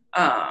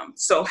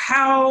 So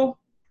how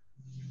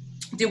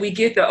did we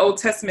get the Old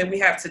Testament we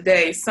have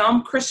today?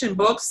 Some Christian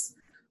books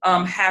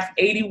have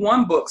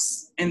 81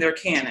 books in their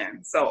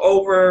canon. So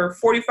over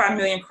 45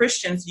 million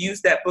Christians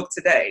use that book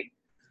today.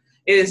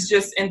 It is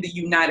just in the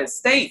United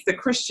States, the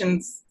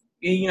Christians,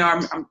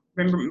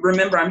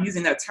 remember I'm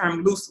using that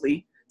term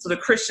loosely. So the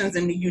Christians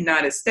in the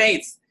United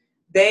States,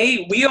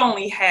 we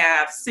only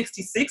have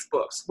 66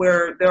 books,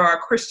 where there are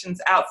Christians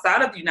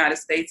outside of the United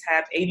States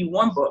have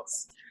 81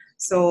 books.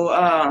 So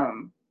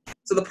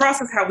so the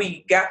process how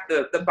we got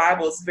the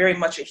Bible is very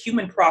much a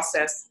human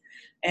process.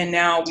 And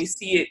now we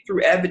see it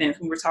through evidence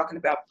when we're talking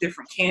about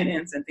different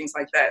canons and things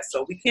like that.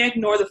 So we can't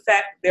ignore the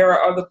fact there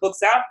are other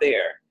books out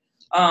there.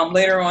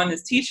 Later on in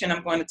this teaching,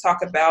 I'm going to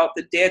talk about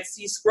the Dead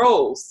Sea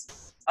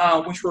Scrolls,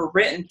 which were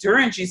written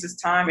during Jesus'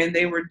 time, and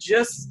they were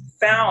just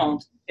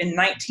found in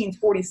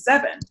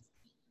 1947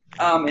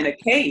 in a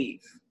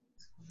cave.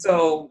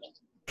 So,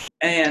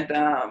 and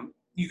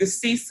you can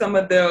see some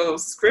of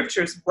those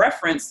scriptures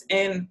referenced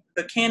in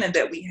the canon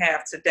that we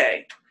have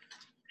today.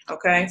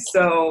 Okay,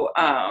 so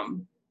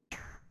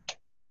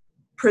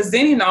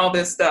presenting all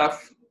this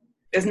stuff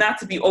is not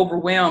to be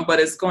overwhelmed, but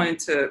it's going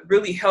to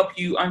really help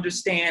you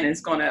understand.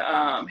 It's going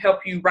to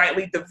help you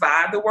rightly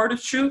divide the word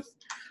of truth.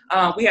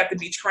 We have to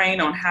be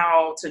trained on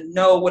how to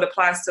know what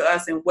applies to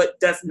us and what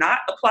does not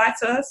apply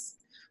to us.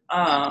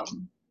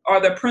 Are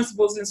there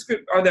principles in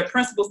script? Are there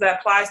principles that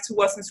applies to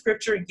us in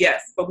scripture?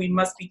 Yes, but we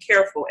must be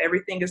careful.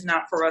 Everything is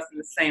not for us in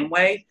the same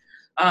way.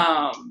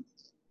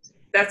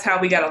 That's how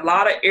we got a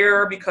lot of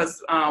error,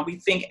 because we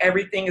think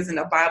everything is in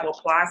the Bible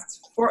applies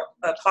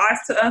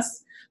to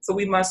us. So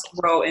we must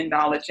grow in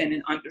knowledge and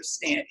in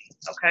understanding.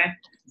 Okay.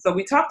 So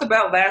we talked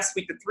about last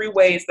week the 3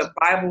 ways the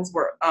Bibles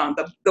were,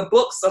 the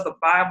books of the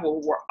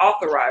Bible were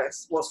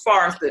authorized. Well, as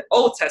far as the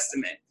Old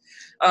Testament,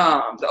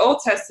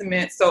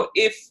 So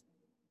if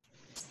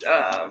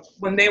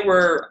when they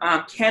were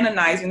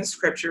canonizing the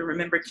scripture,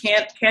 remember,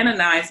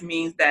 canonize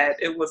means that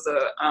it was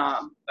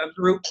a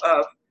group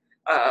of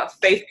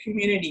faith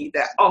community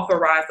that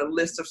authorized a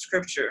list of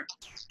scripture.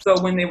 So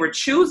when they were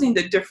choosing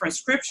the different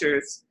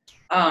scriptures,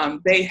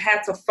 they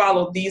had to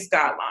follow these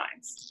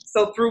guidelines.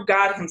 So through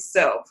God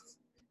himself.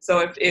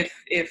 So if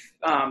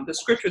the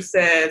scripture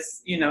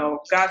says,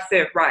 God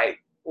said right,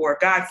 or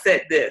God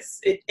said this,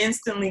 it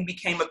instantly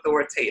became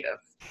authoritative.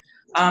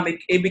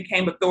 It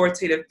became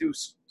authoritative through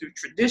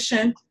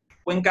tradition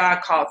when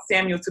God called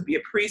Samuel to be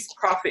a priest,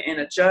 prophet, and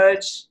a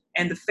judge,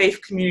 and the faith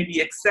community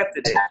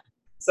accepted it.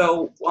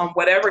 So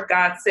whatever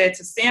God said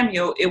to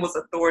Samuel, it was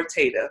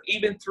authoritative,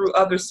 even through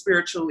other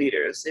spiritual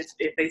leaders.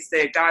 If they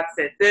said God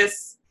said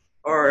this,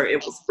 or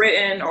it was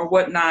written or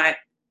whatnot,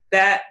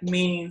 that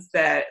means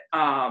that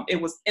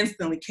it was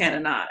instantly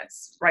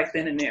canonized right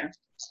then and there.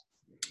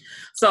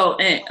 So,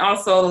 and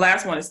also the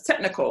last one is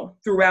technical.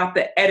 Throughout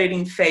the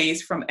editing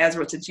phase from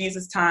Ezra to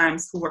Jesus'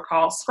 times, who were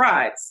called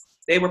scribes.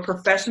 They were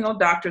professional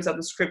doctors of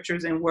the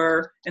scriptures and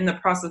were in the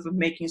process of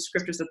making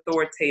scriptures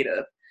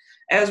authoritative.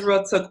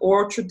 Ezra took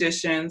oral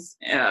traditions,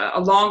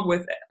 along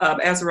with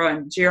Ezra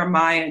and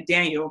Jeremiah and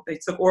Daniel. They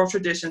took oral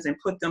traditions and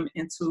put them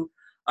into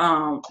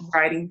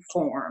writing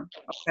form,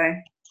 okay?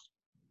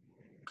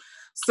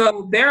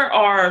 So there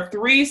are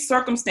 3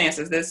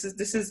 circumstances. This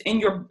is in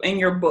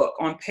your book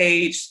on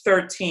page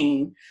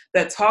 13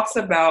 that talks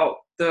about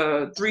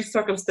the 3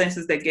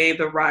 circumstances that gave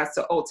the rise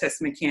to Old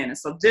Testament canon.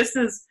 So this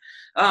is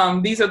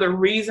these are the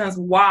reasons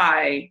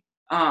why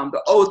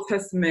the Old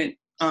Testament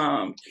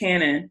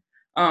canon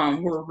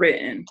were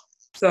written.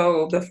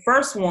 So the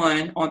first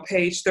one on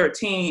page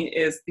 13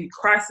 is the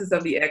crisis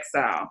of the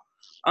exile.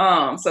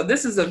 So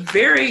this is a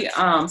very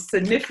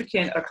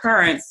significant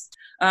occurrence.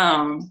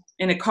 And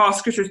it caused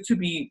scriptures to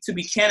be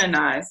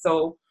canonized.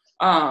 So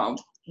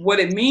what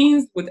it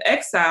means with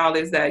exile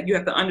is that you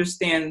have to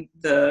understand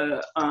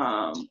the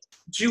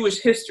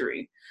Jewish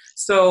history.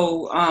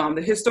 So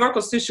the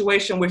historical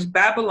situation which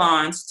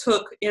Babylon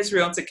took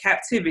Israel into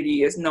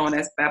captivity is known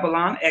as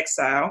Babylon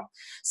exile.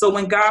 So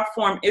when God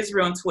formed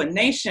Israel into a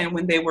nation,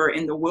 when they were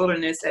in the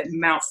wilderness at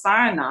Mount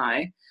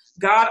Sinai,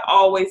 God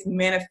always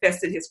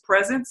manifested his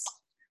presence.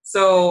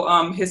 So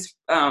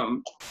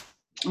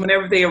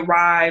whenever they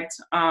arrived,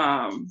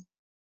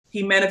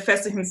 he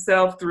manifested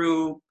himself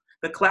through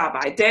the cloud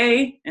by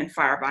day and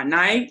fire by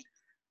night.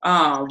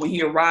 When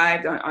he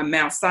arrived on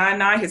Mount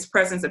Sinai, his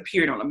presence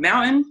appeared on a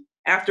mountain.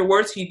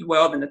 Afterwards, he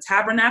dwelled in the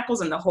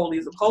tabernacles and the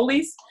holies of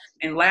holies.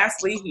 And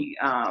lastly,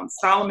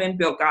 Solomon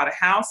built God a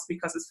house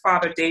because his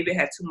father David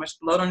had too much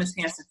blood on his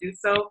hands to do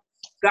so.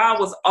 God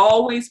was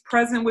always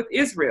present with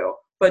Israel.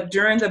 But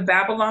during the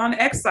Babylon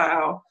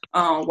exile,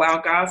 while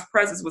God's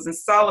presence was in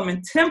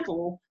Solomon's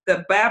temple,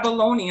 the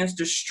Babylonians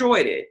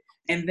destroyed it.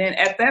 And then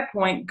at that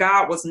point,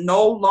 God was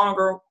no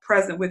longer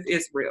present with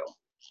Israel.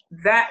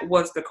 That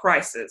was the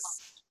crisis.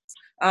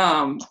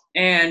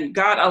 And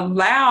God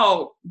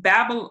allowed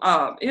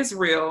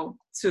Israel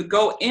to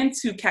go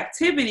into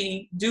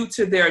captivity due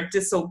to their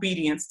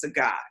disobedience to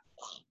God.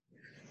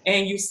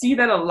 And you see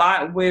that a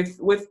lot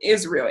with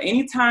Israel.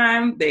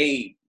 Anytime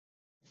they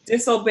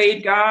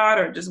disobeyed God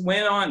or just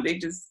went on, they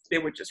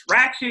were just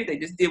ratchet, they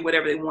just did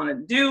whatever they wanted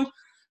to do,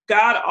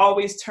 God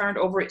always turned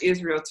over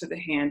Israel to the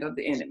hand of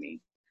the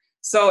enemy.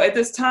 So at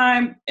this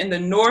time, in the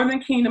northern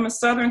kingdom and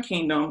southern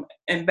kingdom,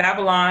 in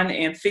Babylon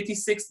in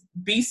 56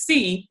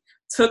 BC,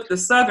 took the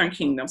southern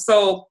kingdom.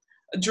 So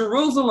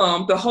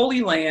Jerusalem, the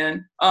Holy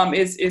Land,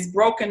 is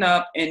broken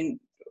up, and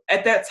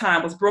at that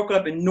time was broken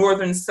up in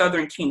northern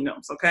southern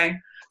kingdoms, okay?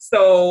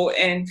 So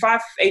in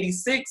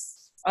 586,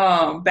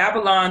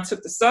 Babylon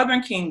took the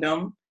southern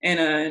kingdom,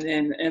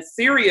 and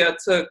Syria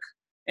took,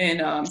 in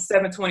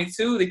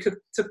 722, they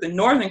took the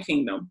northern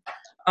kingdom.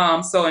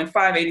 So in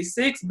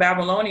 586,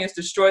 Babylonians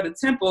destroyed the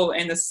temple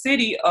and the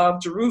city of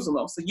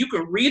Jerusalem. So you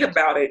can read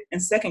about it in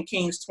 2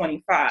 Kings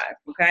 25,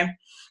 okay?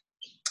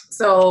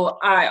 So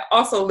I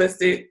also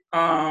listed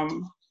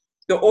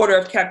the order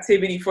of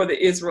captivity for the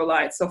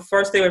Israelites. So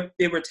first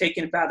they were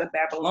taken by the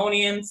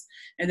Babylonians,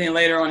 and then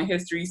later on in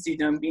history, you see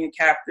them being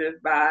captive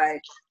by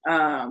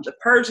the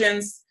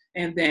Persians.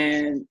 And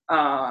then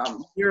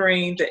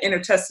during the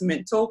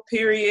intertestamental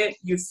period,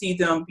 you see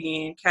them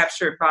being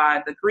captured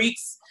by the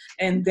Greeks,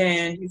 and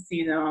then you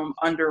see them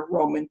under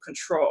Roman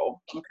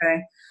control,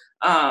 okay?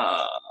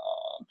 Let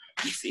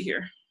me see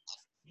here.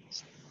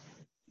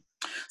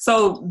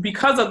 So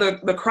because of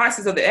the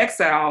crisis of the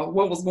exile,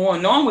 what was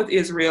going on with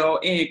Israel,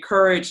 it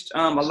encouraged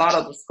a lot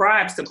of the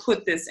scribes to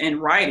put this in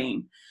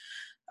writing.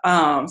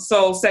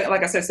 So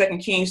like I said, 2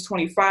 Kings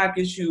 25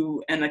 gives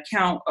you an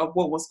account of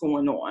what was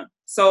going on.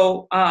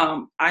 So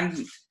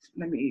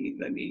let me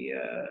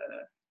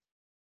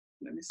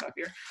stop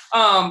here.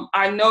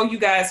 I know you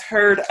guys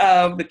heard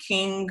of the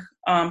king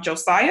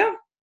Josiah.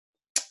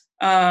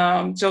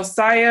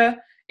 Josiah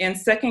in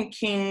 2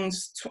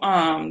 Kings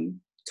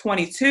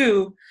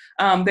 22,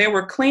 they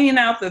were cleaning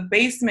out the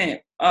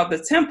basement of the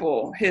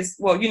temple.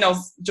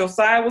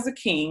 Josiah was a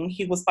king.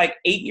 He was like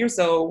 8 years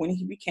old when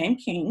he became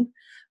king.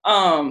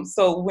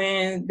 So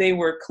when they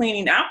were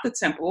cleaning out the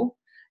temple,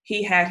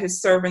 he had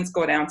his servants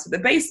go down to the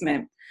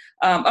basement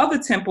of the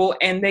temple,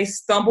 and they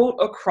stumbled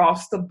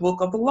across the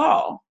book of the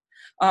law.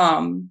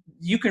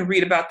 You can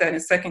read about that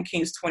in 2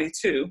 Kings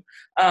 22.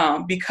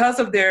 Because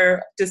of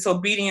their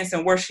disobedience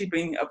and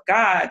worshiping of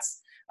gods,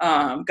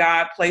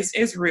 God placed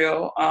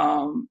Israel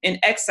in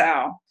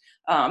exile.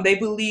 They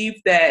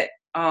believed that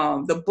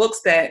the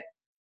books that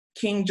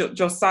King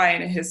Josiah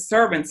and his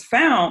servants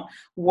found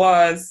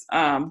was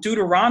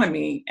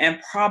Deuteronomy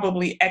and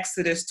probably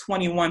Exodus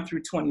 21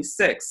 through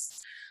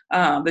 26.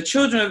 The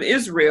children of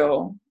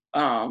Israel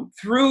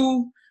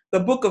threw the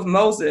book of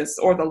Moses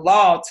or the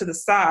law to the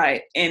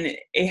side, and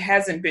it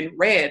hasn't been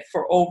read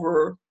for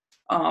over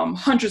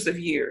hundreds of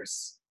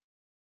years.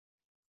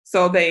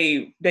 So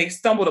they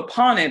stumbled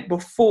upon it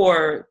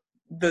before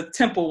the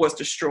temple was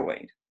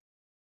destroyed.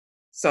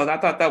 So I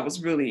thought that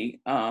was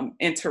really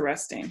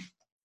interesting.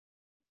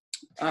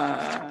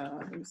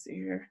 Let me see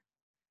here.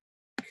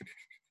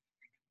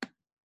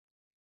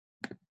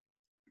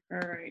 All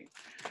right.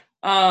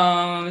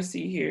 Let's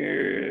see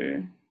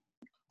here.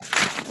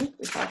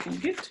 If I can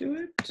get to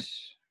it.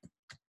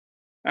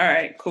 All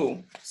right,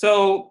 cool.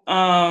 So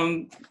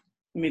let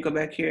me go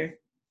back here.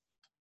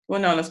 Well,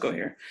 no, let's go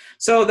here.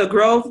 So the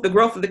growth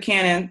of the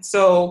canon.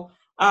 So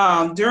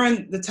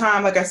during the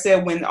time, like I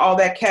said, when all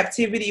that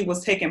captivity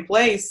was taking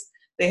place,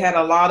 they had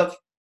a lot of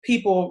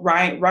people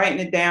writing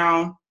it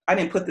down. I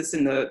didn't put this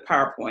in the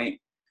PowerPoint.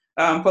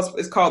 Plus,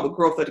 it's called the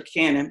growth of the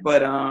canon.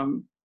 But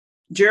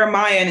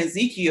Jeremiah and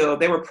Ezekiel,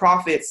 they were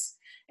prophets,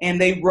 and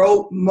they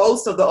wrote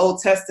most of the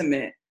Old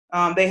Testament.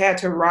 They had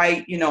to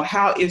write,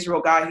 how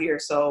Israel got here.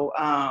 So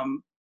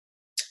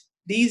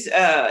these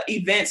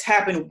events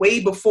happened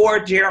way before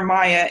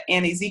Jeremiah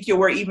and Ezekiel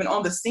were even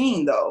on the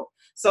scene, though.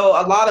 So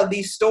a lot of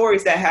these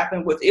stories that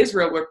happened with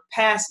Israel were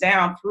passed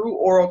down through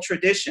oral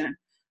tradition.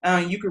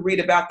 You could read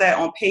about that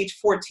on page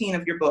 14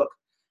 of your book.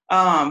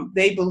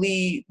 They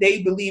believe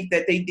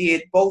that they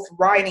did both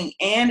writing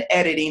and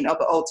editing of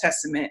the Old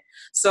Testament.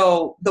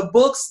 So the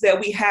books that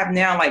we have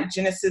now, like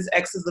Genesis,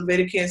 Exodus,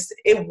 Leviticus,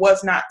 it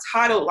was not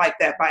titled like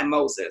that by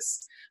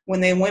Moses. When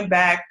they went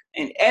back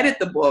and edit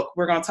the book,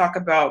 we're going to talk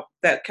about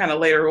that kind of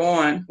later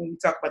on when we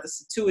talk about the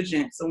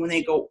Septuagint. So when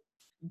they go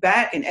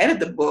back and edit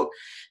the book,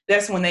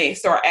 that's when they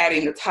start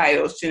adding the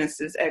titles,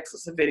 Genesis,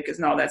 Exodus, Leviticus,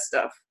 and all that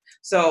stuff.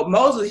 So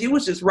Moses, he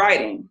was just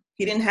writing.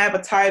 He didn't have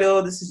a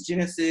title. This is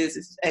Genesis, this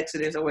is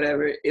Exodus, or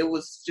whatever. It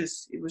was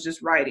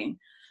just writing.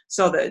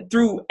 So that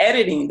through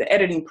editing, the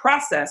editing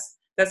process,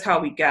 that's how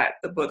we got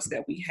the books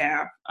that we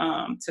have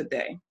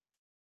today.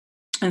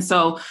 And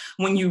so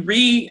when you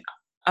read,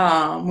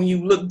 when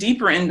you look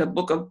deeper in the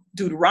book of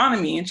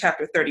Deuteronomy in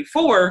chapter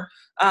 34,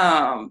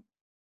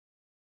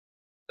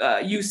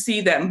 you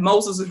see that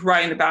Moses is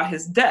writing about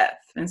his death.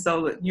 And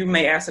so you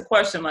may ask a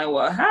question like,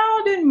 well,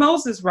 how did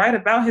Moses write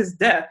about his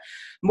death?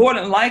 More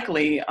than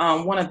likely,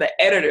 one of the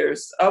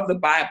editors of the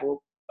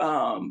Bible,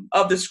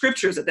 of the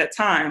scriptures at that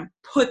time,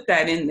 put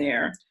that in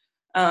there.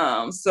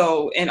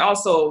 And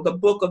also the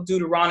book of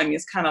Deuteronomy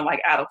is kind of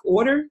like out of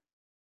order.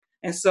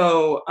 And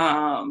so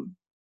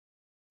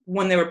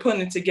when they were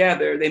putting it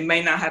together, they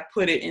may not have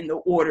put it in the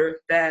order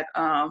that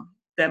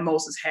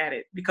Moses had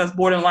it, because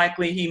more than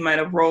likely he might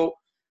have wrote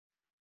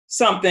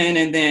something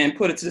and then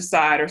put it to the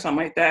side or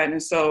something like that.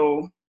 And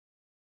so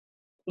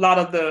a lot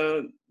of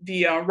the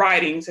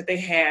writings that they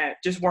had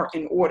just weren't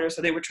in order.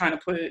 So they were trying to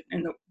put it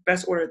in the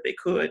best order that they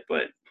could,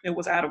 but it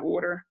was out of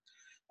order.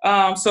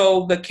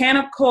 So the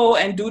canonical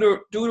and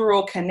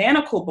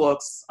deuterocanonical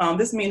books,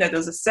 this means that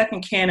there's a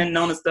second canon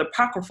known as the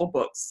apocryphal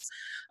books.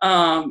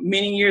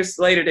 Many years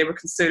later, they were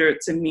considered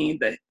to mean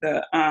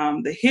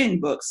the hidden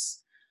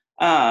books.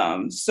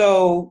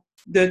 So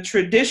the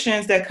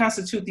traditions that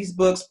constitute these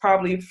books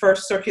probably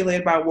first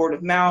circulated by word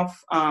of mouth,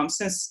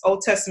 since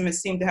Old Testament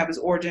seemed to have its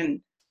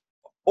origin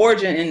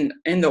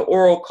in the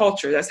oral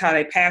culture. That's how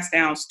they pass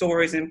down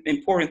stories and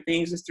important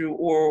things, is through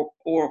oral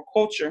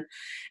culture.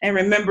 And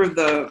remember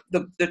the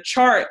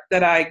chart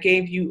that I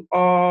gave you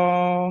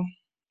all,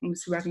 let me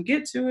see if I can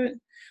get to it.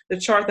 The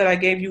chart that I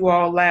gave you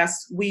all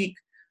last week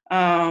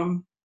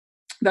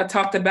that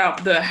talked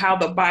about how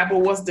the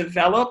Bible was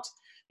developed.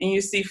 And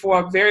you see, for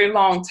a very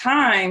long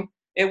time,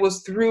 it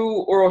was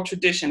through oral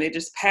tradition. They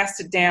just passed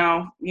it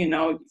down,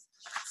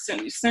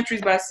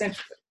 centuries by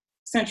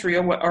century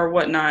or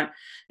whatnot,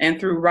 and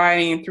through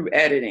writing and through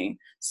editing.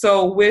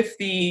 So with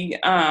the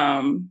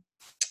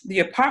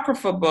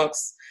Apocrypha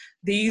books,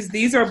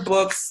 these are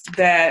books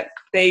that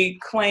they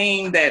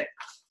claim that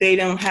they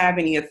don't have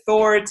any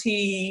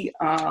authority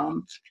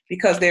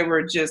because they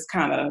were just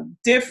kind of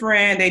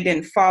different. They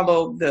didn't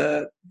follow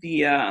the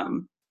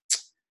 3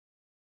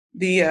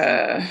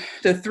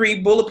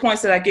 bullet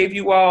points that I gave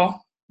you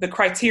all, the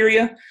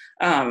criteria.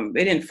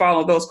 They didn't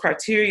follow those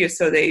criteria,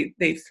 so they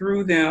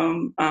threw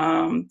them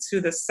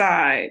to the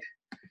side.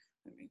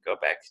 Let me go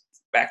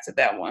back to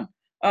that one.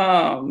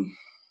 Let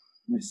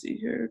me see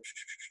here.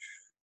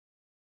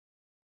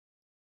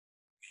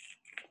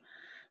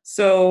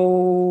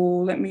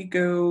 So let me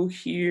go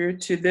here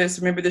to this.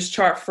 Remember this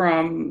chart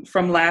from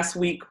last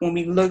week when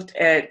we looked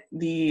at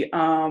the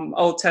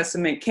Old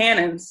Testament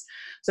canons.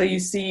 So you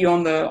see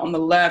on the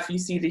left, you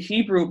see the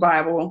Hebrew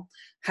Bible,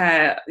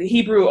 the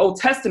Hebrew Old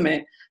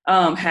Testament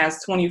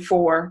has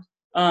 24.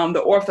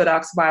 The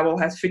Orthodox Bible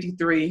has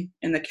 53,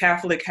 and the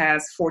Catholic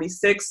has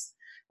 46,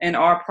 and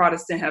our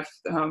Protestant have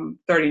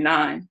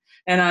 39.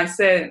 And I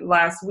said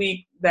last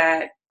week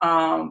that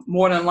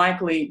more than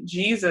likely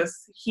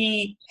Jesus,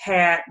 he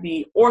had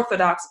the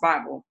Orthodox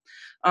Bible.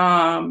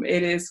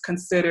 It is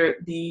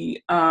considered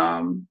the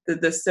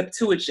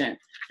Septuagint.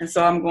 And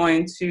so I'm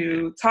going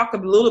to talk a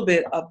little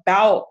bit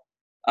about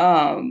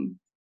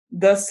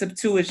the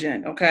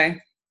Septuagint, okay?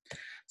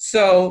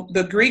 So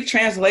the Greek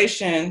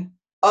translation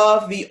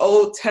of the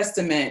Old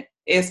Testament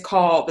is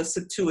called the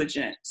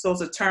Septuagint. So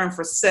it's a term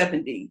for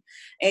 70.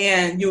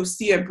 And you'll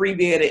see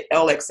abbreviated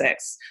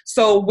LXX.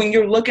 So when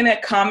you're looking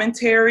at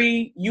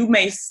commentary, you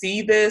may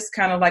see this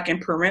kind of like in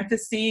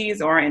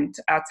parentheses or in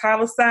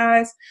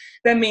italicized.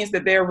 That means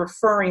that they're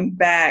referring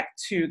back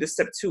to the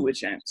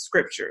Septuagint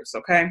scriptures,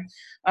 okay?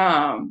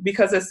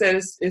 Because it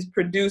says it's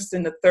produced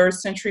in the 3rd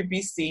century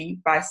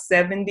BC by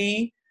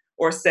 70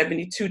 or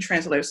 72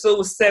 translators.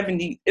 So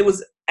it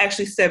was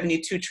actually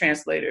 72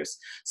 translators.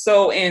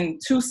 So in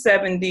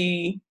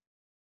 270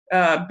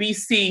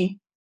 BC,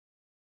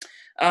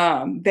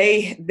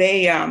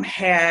 they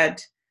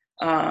had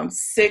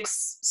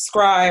 6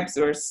 scribes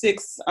or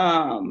 6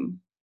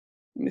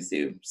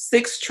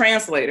 6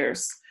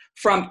 translators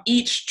from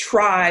each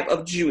tribe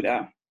of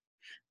Judah.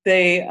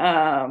 They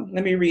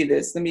let me read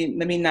this. Let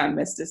me not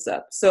mess this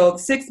up. So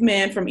 6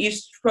 men from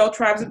each 12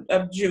 tribes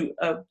of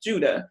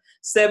Judah,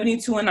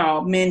 72 in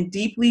all, men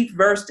deeply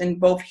versed in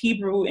both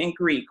Hebrew and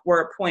Greek,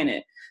 were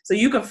appointed. So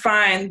you can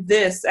find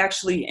this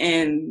actually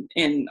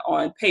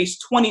on page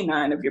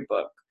 29 of your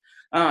book.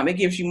 It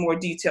gives you more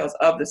details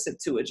of the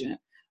Septuagint.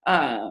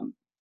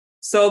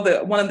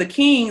 So one of the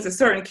kings, a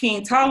certain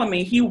King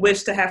Ptolemy, he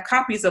wished to have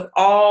copies of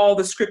all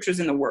the scriptures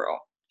in the world.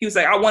 He was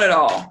like, I want it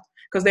all.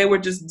 Because they were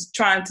just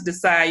trying to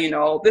decide,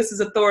 this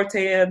is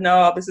authoritative.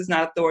 No, this is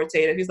not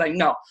authoritative. He's like,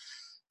 no.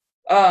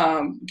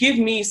 Give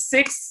me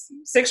six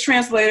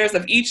translators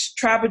of each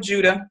tribe of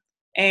Judah,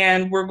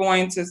 and we're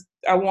going to.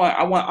 I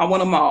want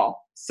them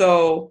all.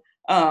 So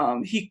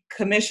he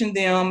commissioned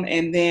them,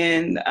 and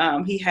then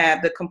he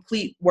had the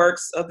complete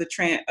works of the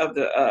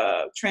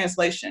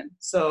translation.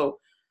 So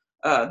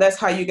that's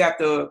how you got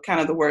the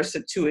kind of the word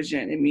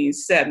Septuagint. It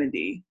means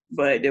 70,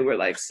 but there were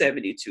like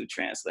 72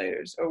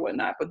 translators or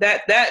whatnot. But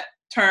that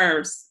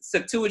term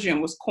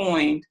Septuagint was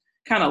coined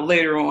kind of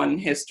later on in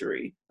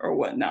history or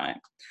whatnot.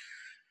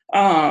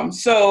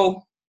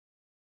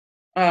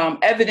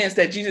 Evidence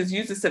that Jesus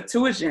used the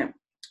Septuagint.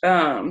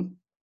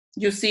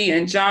 You'll see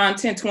in John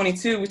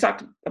 10:22. We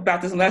talked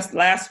about this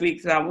last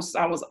week. I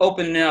was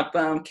opening up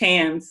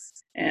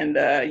cans, and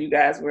you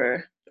guys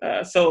were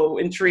so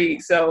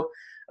intrigued. So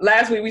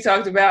last week we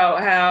talked about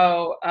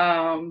how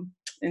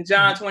in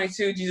John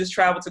 22 Jesus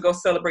traveled to go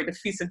celebrate the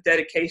Feast of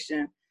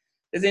Dedication.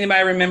 Does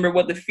anybody remember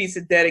what the Feast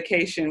of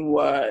Dedication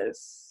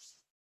was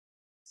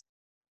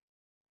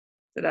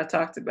that I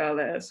talked about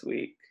last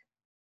week?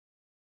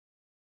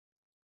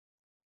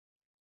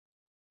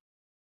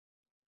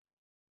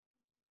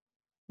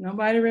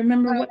 Nobody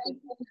remember what?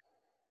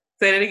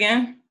 Say it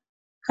again.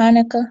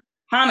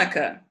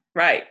 Hanukkah,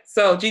 right.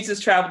 So Jesus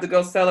traveled to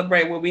go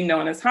celebrate what we know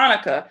as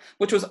Hanukkah,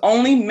 which was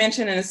only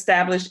mentioned and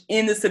established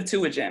in the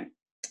Septuagint.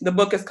 The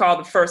book is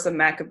called the First of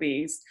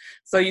Maccabees.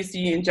 So you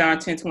see in John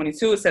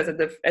 10:22, it says at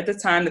the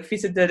time the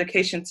Feast of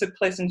Dedication took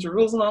place in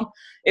Jerusalem,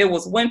 it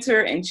was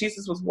winter and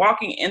Jesus was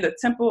walking in the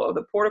temple of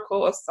the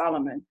portico of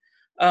Solomon.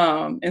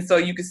 And so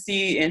you can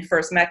see in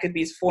First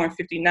Maccabees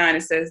 4:59,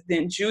 it says,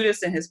 then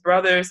Judas and his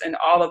brothers and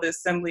all of the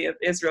assembly of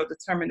Israel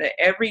determined that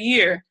every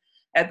year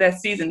at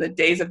that season, the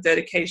days of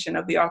dedication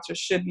of the altar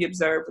should be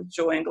observed with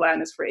joy and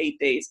gladness for 8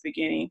 days,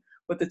 beginning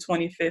with the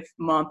 25th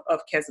month of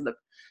Kislev.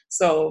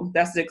 So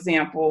that's the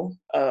example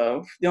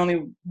of the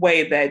only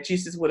way that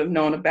Jesus would have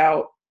known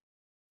about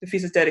the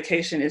Feast of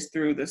Dedication is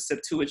through the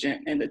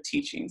Septuagint and the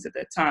teachings at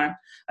that time.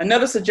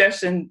 Another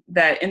suggestion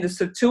that in the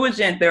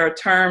Septuagint, there are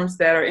terms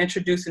that are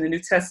introduced in the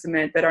New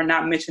Testament that are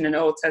not mentioned in the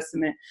Old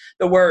Testament.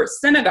 The word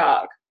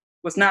synagogue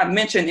was not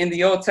mentioned in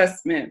the Old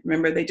Testament.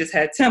 Remember, they just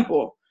had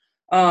temple.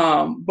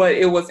 But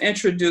it was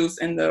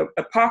introduced in the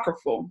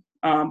apocryphal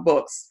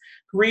books.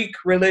 Greek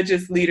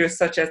religious leaders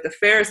such as the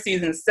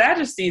Pharisees and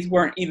Sadducees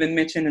weren't even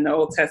mentioned in the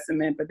Old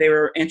Testament, but they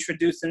were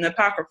introduced in the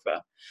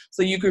Apocrypha.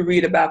 So you could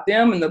read about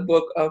them in the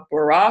book of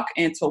Baruch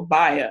and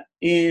Tobiah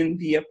in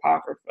the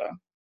Apocrypha.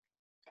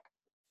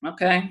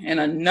 Okay, and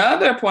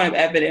another point of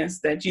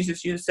evidence that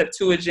Jesus used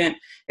Septuagint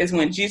is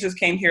when Jesus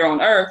came here on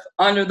earth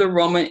under the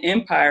Roman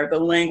Empire, the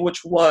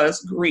language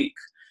was Greek.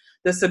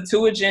 The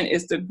Septuagint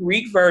is the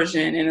Greek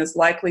version and is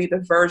likely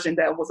the version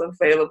that was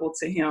available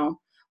to him.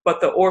 But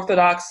the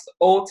Orthodox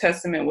Old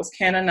Testament was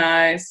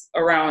canonized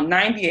around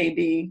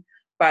 90 AD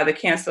by the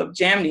Council of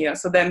Jamnia.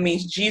 So that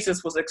means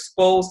Jesus was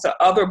exposed to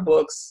other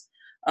books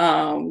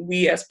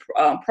we as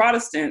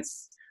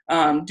Protestants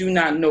do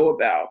not know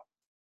about.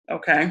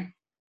 Okay.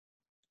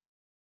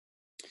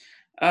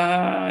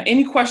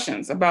 Any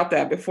questions about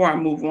that before I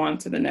move on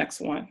to the next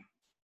one?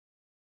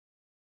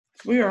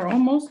 We are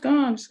almost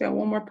done. Just got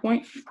one more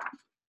point.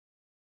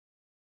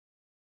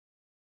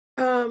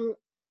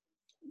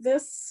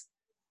 This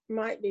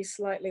might be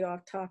slightly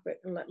off topic,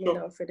 and let me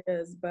know if it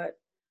is, but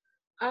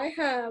I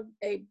have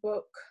a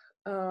book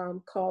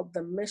called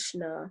The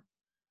Mishnah.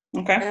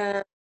 Okay.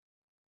 And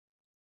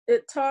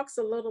it talks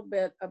a little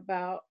bit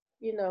about,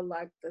 you know,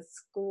 like the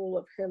school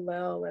of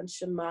Hillel and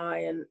Shammai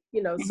and,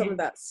 you know, some of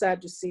that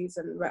Sadducees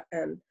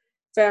and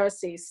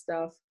Pharisees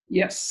stuff.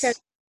 Yes. Can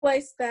you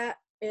place that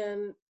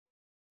in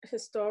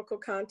historical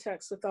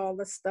context with all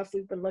the stuff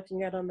we've been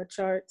looking at on the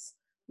charts?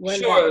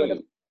 Sure.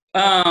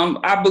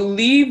 I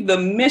believe the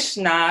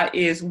Mishnah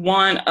is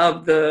one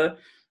of the,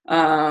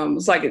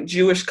 it's like a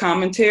Jewish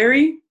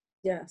commentary.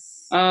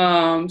 Yes.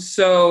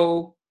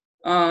 So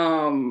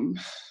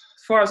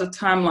as far as a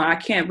timeline, I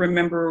can't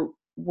remember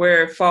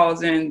where it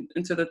falls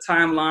into the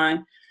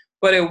timeline,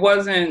 but it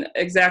wasn't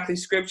exactly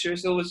scripture.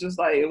 So it was just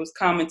like, it was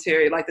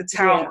commentary, like the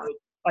Talmud. Yeah.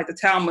 Like the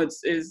Talmud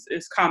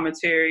is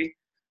commentary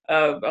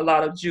of a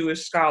lot of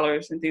Jewish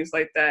scholars and things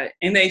like that.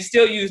 And they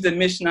still use the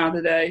Mishnah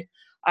today.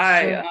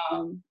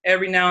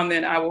 Every now and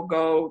then I will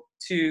go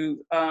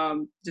to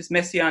just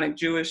Messianic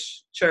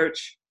Jewish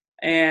church,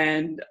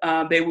 and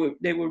they would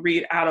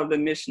read out of the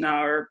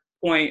Mishnah or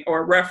point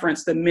or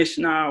reference the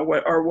Mishnah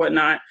or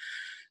whatnot.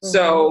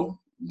 So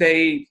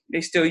they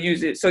still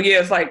use it. So yeah,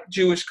 it's like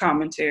Jewish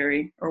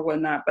commentary or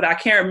whatnot. But I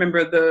can't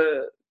remember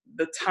the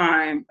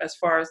time as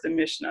far as the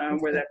Mishnah and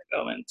where that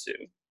fell into.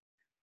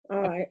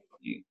 All right.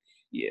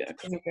 Yeah,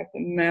 because we got the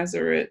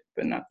Masoret,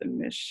 but not the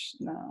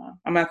Mishnah.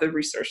 I'm going to have to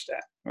research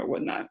that or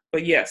whatnot.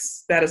 But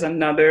yes, that is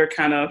another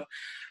kind of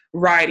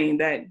writing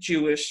that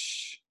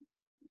Jews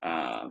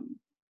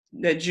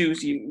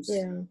use.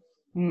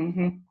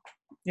 Yeah.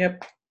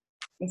 Yep.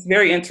 It's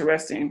very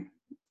interesting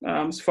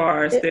as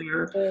far as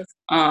their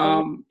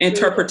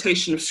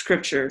interpretation of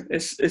scripture.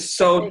 It's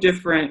so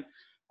different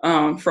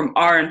from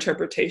our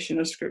interpretation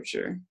of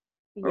scripture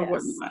or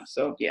whatnot.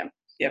 So yeah.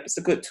 Yep, it's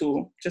a good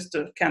tool just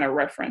to kind of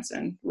reference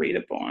and read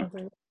upon.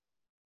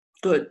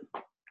 Good.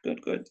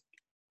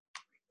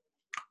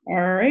 All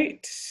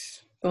right.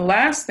 The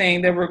last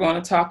thing that we're going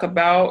to talk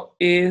about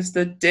is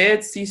the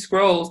Dead Sea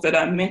Scrolls that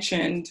I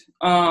mentioned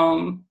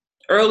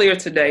earlier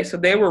today. So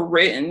they were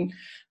written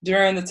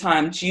during the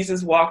time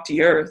Jesus walked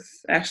the earth,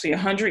 actually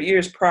 100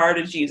 years prior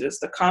to Jesus.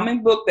 The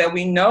common book that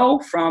we know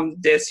from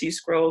Dead Sea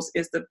Scrolls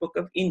is the Book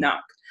of Enoch.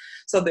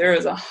 So there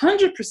is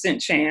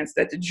 100% chance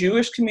that the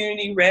Jewish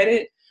community read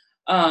it,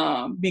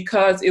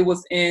 because it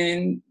was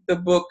in the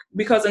book,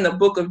 because in the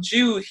book of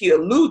Jude, he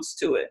alludes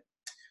to it.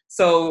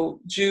 So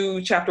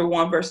Jude chapter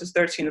 1, verses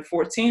 13 to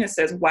 14, it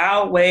says,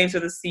 wild waves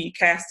of the sea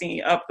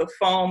casting up the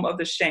foam of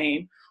the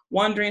shame,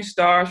 wandering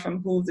stars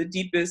from whom the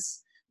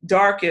deepest,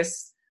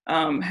 darkest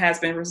has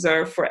been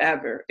reserved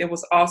forever. It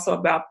was also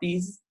about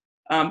these,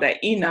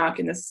 that Enoch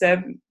in the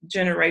seventh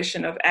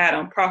generation of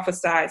Adam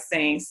prophesied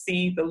saying,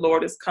 see, the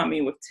Lord is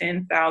coming with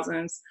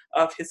 10,000s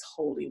of his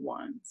holy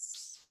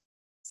ones.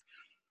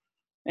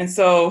 And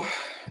so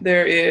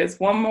there is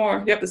one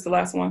more. Yep, this is the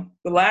last one.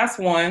 The last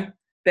one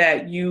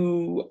that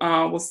you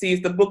will see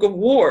is the Book of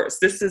Wars.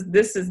 This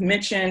is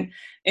mentioned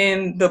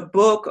in the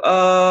book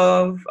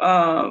of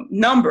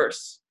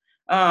Numbers.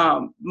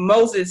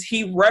 Moses,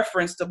 he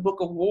referenced the Book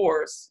of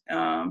Wars.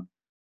 Let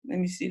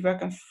me see if I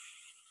can.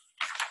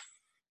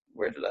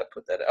 Where did I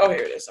put that? Oh,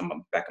 here it is.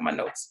 I'm back in my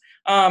notes.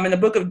 In the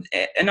book of,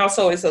 and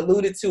also it's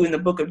alluded to in the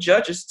book of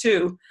Judges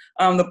too.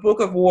 The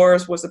Book of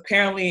Wars was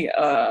apparently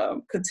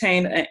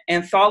contained an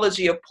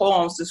anthology of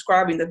poems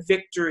describing the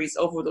victories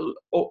of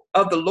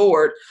the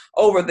Lord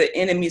over the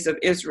enemies of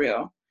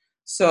Israel.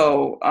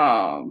 So,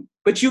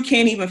 but you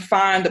can't even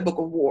find the Book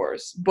of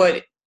Wars.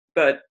 But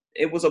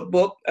it was a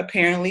book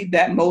apparently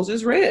that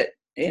Moses read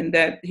and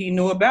that he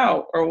knew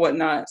about or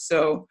whatnot.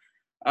 So.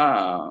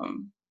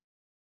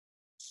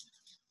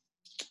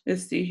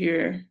 Let's see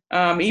here.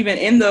 Even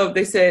in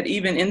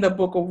the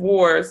Book of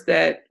Wars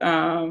that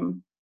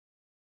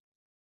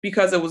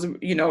because it was,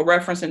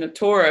 referenced in the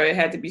Torah, it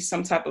had to be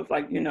some type of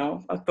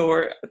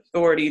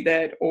authority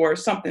that, or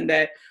something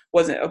that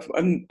wasn't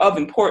of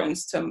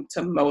importance to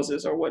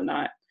Moses or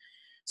whatnot.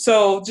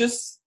 So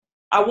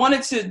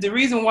the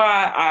reason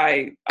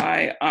why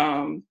I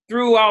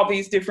threw all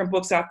these different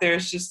books out there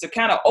is just to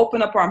kind of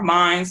open up our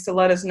minds to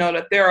let us know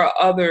that there are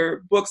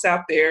other books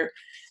out there,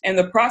 and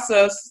the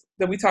process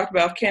that we talked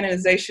about,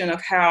 canonization,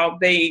 of how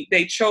they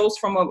chose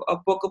from a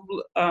book of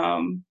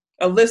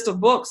a list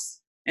of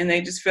books, and they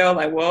just felt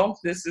like, well,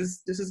 this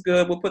is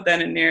good, we'll put that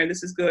in there,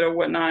 this is good or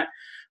whatnot.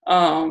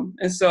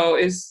 And so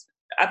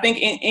I think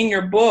in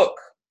your book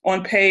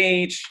on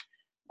page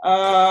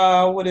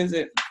what is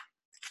it?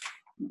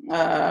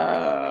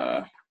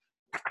 I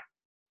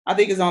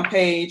think it's on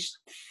page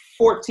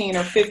 14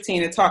 or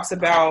 15. It talks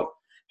about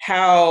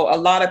how a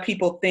lot of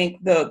people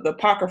think the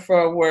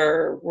Apocrypha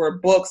were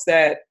books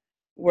that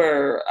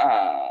were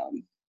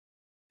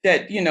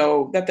that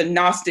the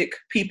Gnostic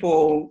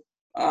people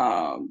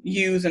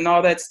use and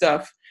all that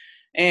stuff.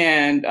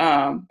 And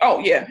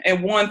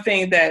and one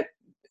thing that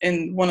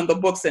in one of the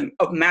books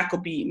of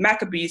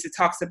Maccabees, it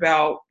talks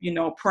about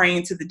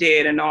praying to the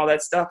dead and all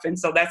that stuff. And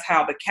so that's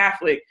how the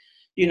Catholic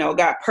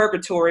got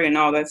purgatory and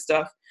all that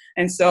stuff.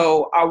 And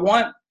so I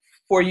want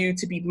for you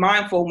to be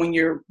mindful when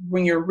you're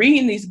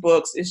reading these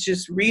books, is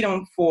just read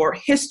them for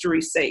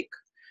history's sake.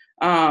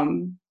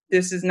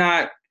 This is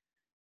not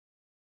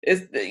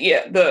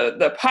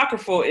the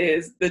apocryphal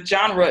is, the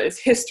genre is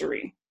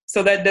history.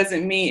 So that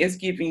doesn't mean it's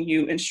giving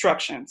you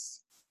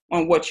instructions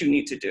on what you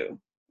need to do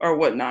or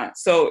whatnot.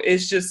 So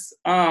it's just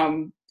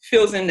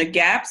fills in the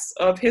gaps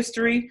of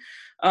history.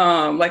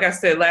 Like I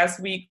said last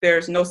week,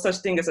 there's no such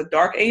thing as a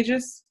dark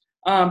ages,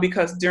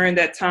 because during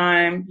that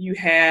time you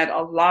had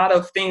a lot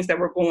of things that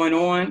were going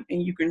on,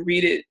 and you can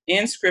read it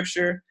in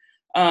scripture.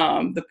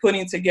 The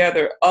putting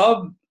together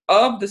of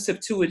the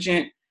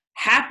Septuagint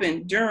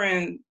happened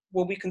during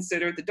what we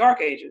consider the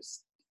dark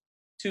ages,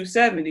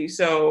 270.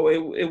 So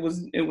it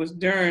was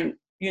during,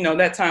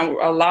 that time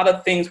where a lot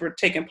of things were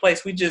taking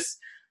place. We just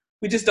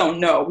don't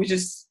know. We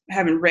just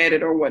haven't read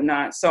it or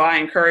whatnot. So I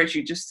encourage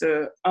you just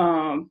to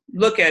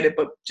look at it,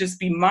 but just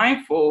be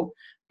mindful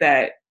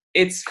that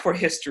it's for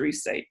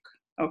history's sake.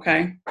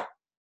 Okay. All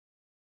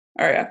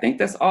right. I think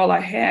that's all I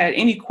had.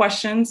 Any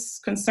questions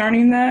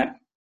concerning that?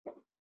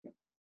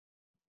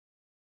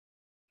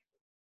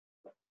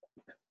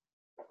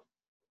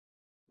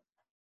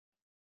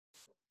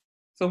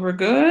 So we're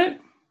good?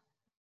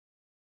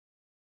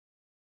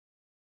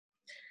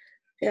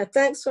 Yeah,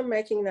 thanks for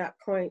making that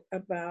point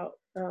about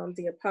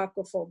the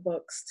apocryphal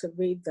books, to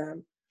read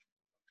them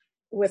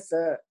with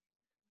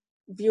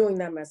viewing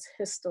them as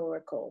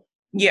historical.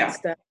 Yeah.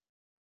 Instead,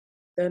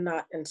 they're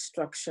not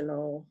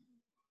instructional,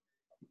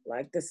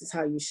 like this is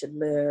how you should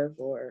live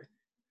or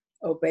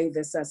obey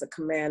this as a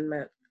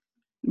commandment.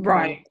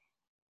 Right.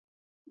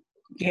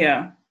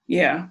 Yeah.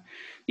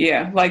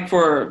 Like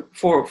for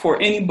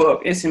any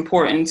book, it's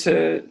important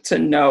to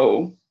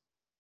know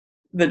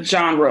the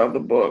genre of the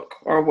book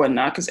or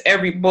whatnot, because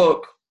every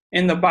book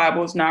in the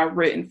Bible is not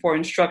written for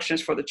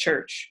instructions for the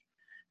church.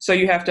 So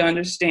you have to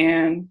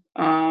understand,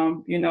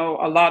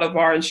 a lot of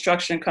our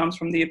instruction comes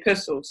from the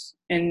epistles.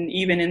 And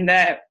even in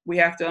that, we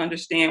have to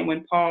understand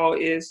when Paul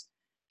is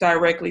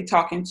directly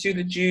talking to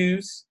the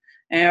Jews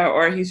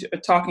or he's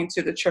talking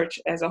to the church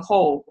as a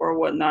whole or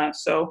whatnot.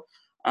 So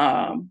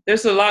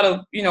there's a lot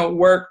of,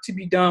 work to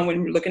be done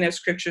when we're looking at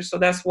scripture. So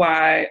that's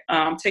why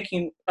I'm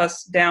taking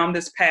us down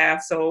this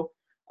path. So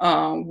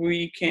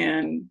we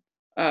can,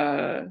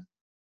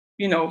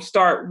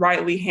 start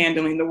rightly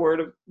handling the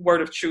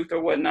word of truth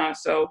or whatnot.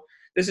 So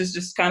this is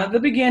just kind of the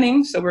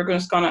beginning. So we're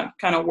just gonna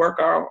kind of work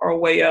our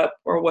way up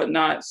or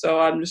whatnot. So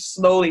I'm just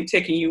slowly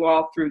taking you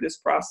all through this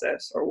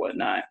process or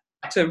whatnot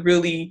to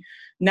really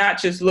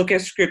not just look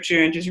at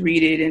scripture and just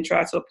read it and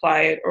try to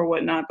apply it or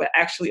whatnot, but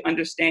actually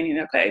understanding,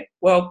 okay,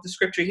 well, the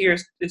scripture here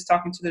is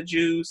talking to the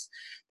Jews.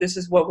 This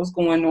is what was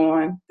going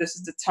on. This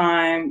is the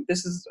time.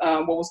 This is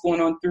what was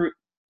going on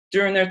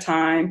during their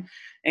time.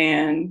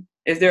 And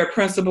is there a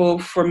principle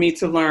for me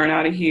to learn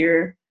out of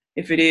here?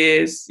 If it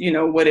is,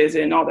 what is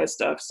it and all that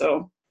stuff.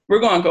 So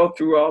we're going to go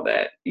through all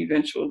that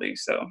eventually.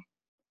 So,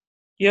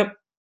 yep.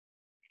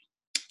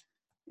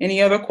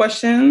 Any other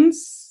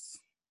questions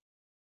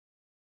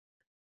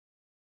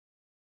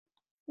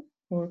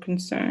or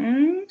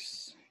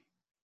concerns?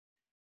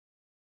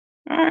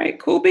 All right,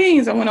 cool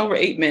beans. I went over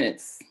 8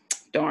 minutes.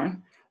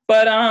 Darn.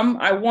 But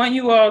I want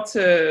you all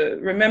to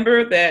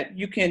remember that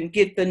you can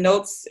get the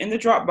notes in the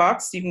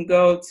Dropbox. You can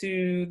go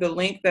to the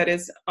link that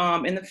is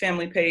in the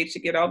family page to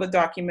get all the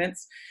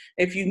documents.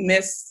 If you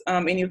missed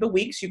any of the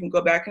weeks, you can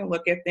go back and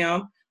look at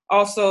them.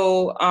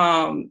 Also,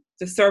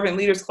 the servant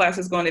leaders class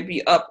is going to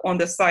be up on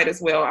the site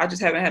as well. I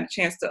just haven't had a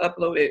chance to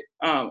upload it.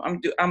 I'm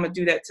going to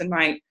do that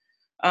tonight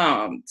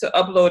to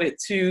upload it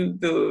to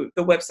the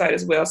website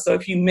as well. So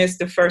if you missed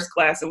the first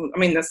class,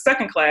 the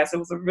second class, it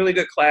was a really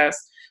good class.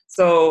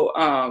 So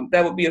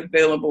that will be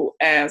available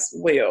as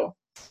well.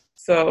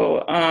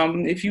 So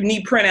if you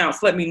need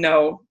printouts, let me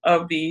know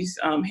of these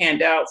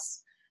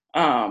handouts.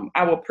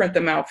 I will print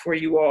them out for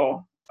you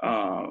all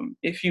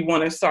if you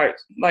want to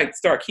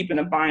start keeping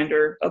a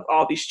binder of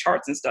all these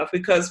charts and stuff.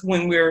 Because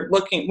when we're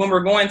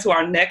going to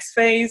our next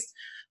phase,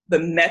 the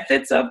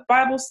methods of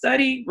Bible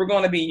study, we're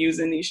going to be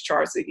using these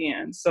charts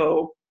again.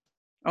 So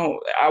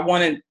I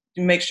wanted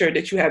to make sure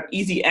that you have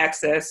easy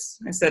access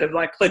instead of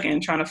clicking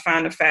and trying to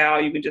find a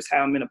file. You can just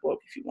have them in a book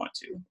if you want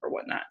to or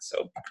whatnot.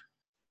 So,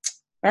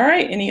 all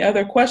right. Any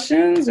other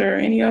questions or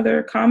any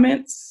other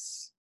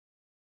comments?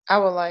 I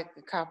would like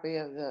a copy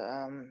of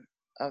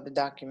the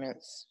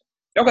documents.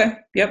 Okay.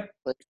 Yep.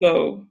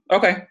 So,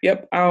 okay.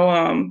 Yep.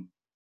 I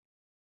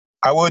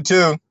would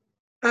too.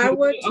 I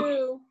would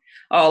too.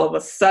 All of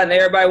a sudden,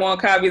 everybody want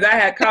copies. I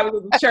had copies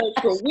of the church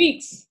for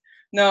weeks.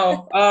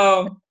 No,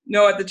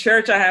 at the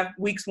church I have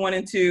weeks 1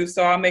 and 2,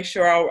 so I'll make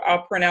sure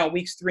I'll print out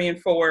weeks 3 and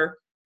 4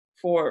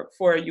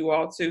 for you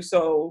all too.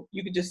 So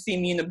you can just see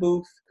me in the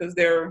booth because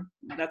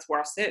that's where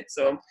I sit.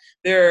 So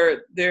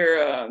they're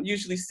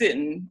usually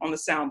sitting on the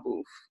sound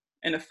booth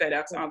in a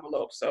FedEx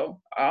envelope. So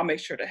I'll make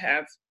sure to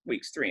have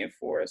weeks 3 and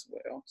 4 as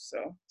well.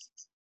 So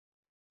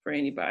for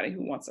anybody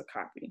who wants a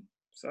copy.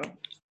 So all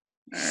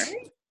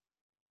right.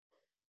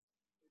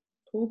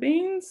 Cool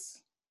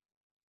beans.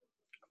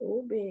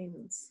 Cool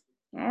beans.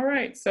 All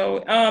right. So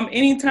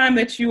anytime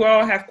that you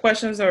all have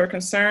questions or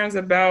concerns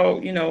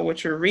about,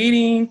 what you're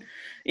reading,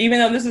 even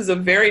though this is a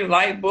very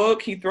light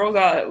book, he throws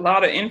out a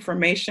lot of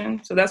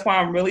information. So that's why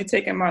I'm really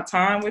taking my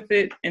time with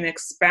it and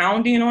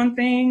expounding on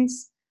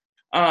things.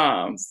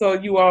 So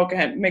you all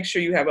can make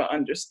sure you have an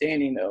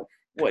understanding of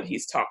what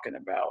he's talking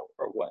about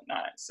or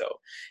whatnot. So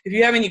if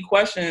you have any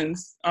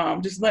questions,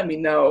 just let me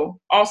know.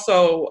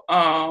 Also,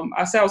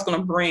 I said I was going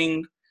to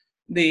bring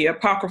the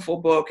apocryphal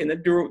book and the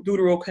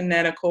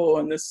deuterocanonical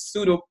and the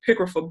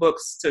pseudepigrapha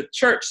books to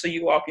church, so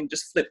you all can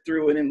just flip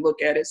through it and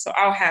look at it. So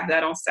I'll have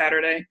that on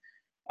Saturday,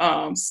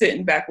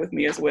 sitting back with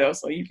me as well,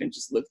 so you can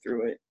just look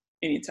through it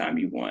anytime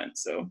you want.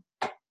 So,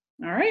 all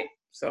right.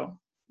 So,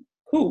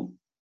 cool.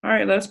 All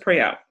right, let's pray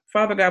out.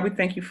 Father God, we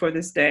thank you for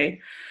this day.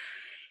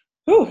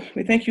 Whew,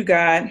 we thank you,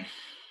 God,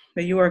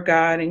 that you are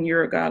God and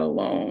you're God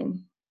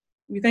alone.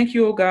 We thank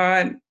you, oh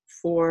God,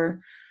 for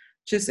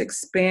just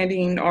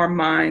expanding our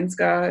minds,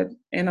 God,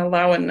 and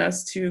allowing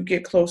us to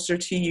get closer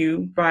to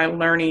you by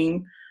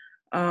learning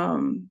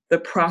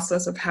the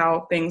process of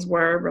how things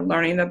were. We're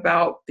learning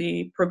about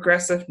the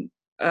progressive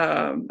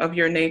of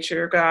your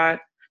nature, God,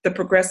 the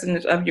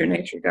progressiveness of your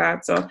nature,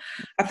 God. So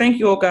I thank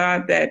you, oh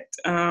God, that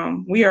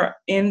we are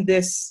in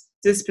this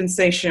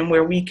dispensation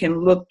where we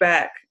can look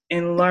back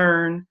and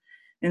learn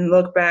and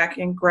look back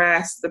and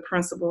grasp the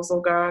principles,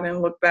 oh God,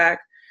 and look back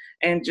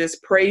and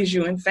just praise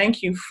you and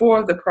thank you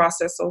for the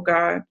process, oh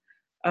God,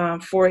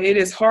 for it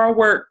is hard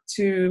work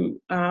to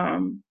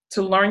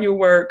learn your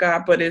word,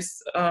 God, but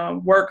it's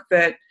work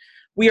that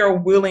we are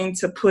willing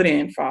to put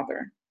in,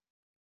 Father.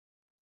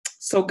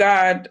 So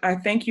God, I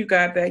thank you,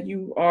 God, that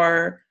you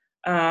are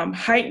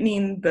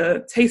heightening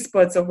the taste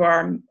buds of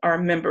our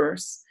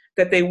members,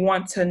 that they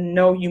want to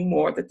know you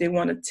more, that they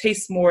want to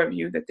taste more of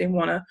you, that they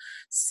want to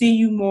see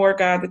you more,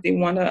 God, that they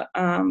want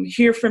to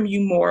hear from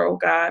you more, oh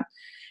God.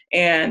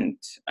 And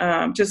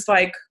just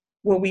like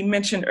what we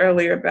mentioned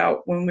earlier about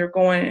when we're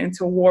going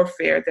into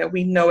warfare, that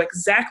we know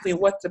exactly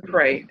what to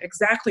pray,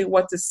 exactly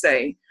what to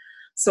say,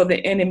 so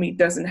the enemy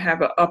doesn't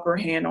have an upper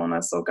hand on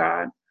us, oh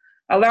God.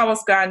 Allow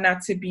us, God,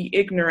 not to be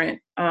ignorant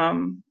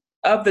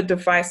of the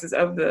devices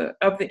of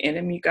the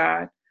enemy,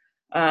 God.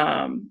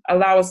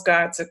 Allow us,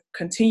 God, to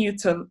continue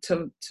to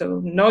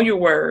know your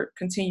word,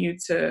 continue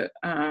to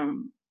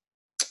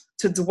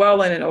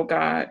dwell in it, oh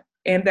God,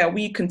 and that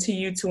we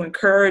continue to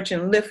encourage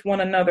and lift one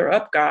another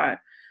up, God,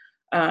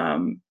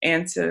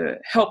 and to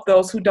help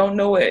those who don't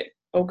know it,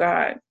 oh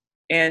God,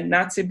 and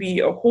not to be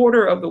a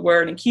hoarder of the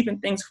word and keeping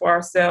things for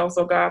ourselves,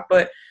 oh God,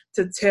 but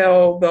to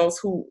tell those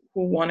who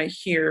want to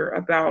hear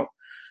about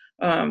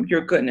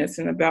your goodness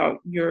and about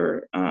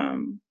your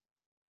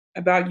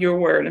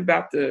word,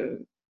 about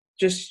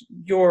just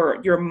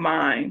your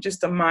mind,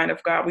 just the mind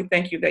of God. We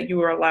thank you that you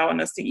are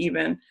allowing us to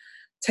even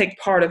take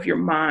part of your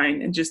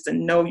mind and just to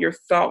know your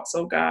thoughts,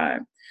 oh God.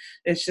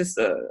 It's just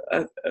a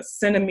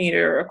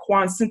centimeter, a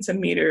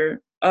quadcentimeter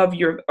of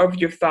your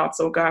thoughts,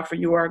 oh God, for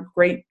you are a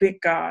great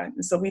big God.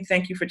 And so we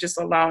thank you for just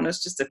allowing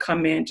us just to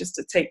come in, just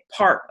to take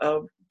part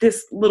of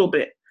this little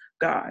bit,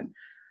 God.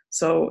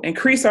 So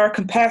increase our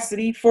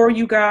capacity for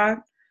you, God.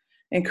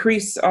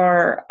 Increase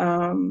our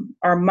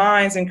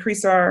minds,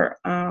 increase our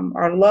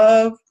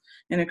love,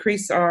 and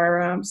increase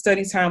our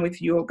study time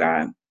with you, oh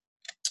God.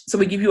 So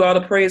we give you all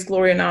the praise,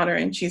 glory, and honor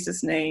in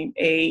Jesus' name.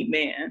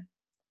 Amen.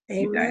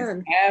 Amen. You guys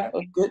have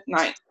a good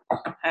night.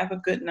 Have a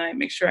good night.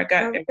 Make sure I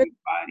got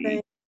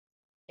everybody.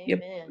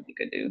 Yep, we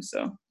could do.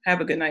 So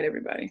have a good night,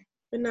 everybody.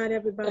 Good night,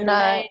 everybody. Good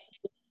night.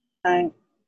 Right.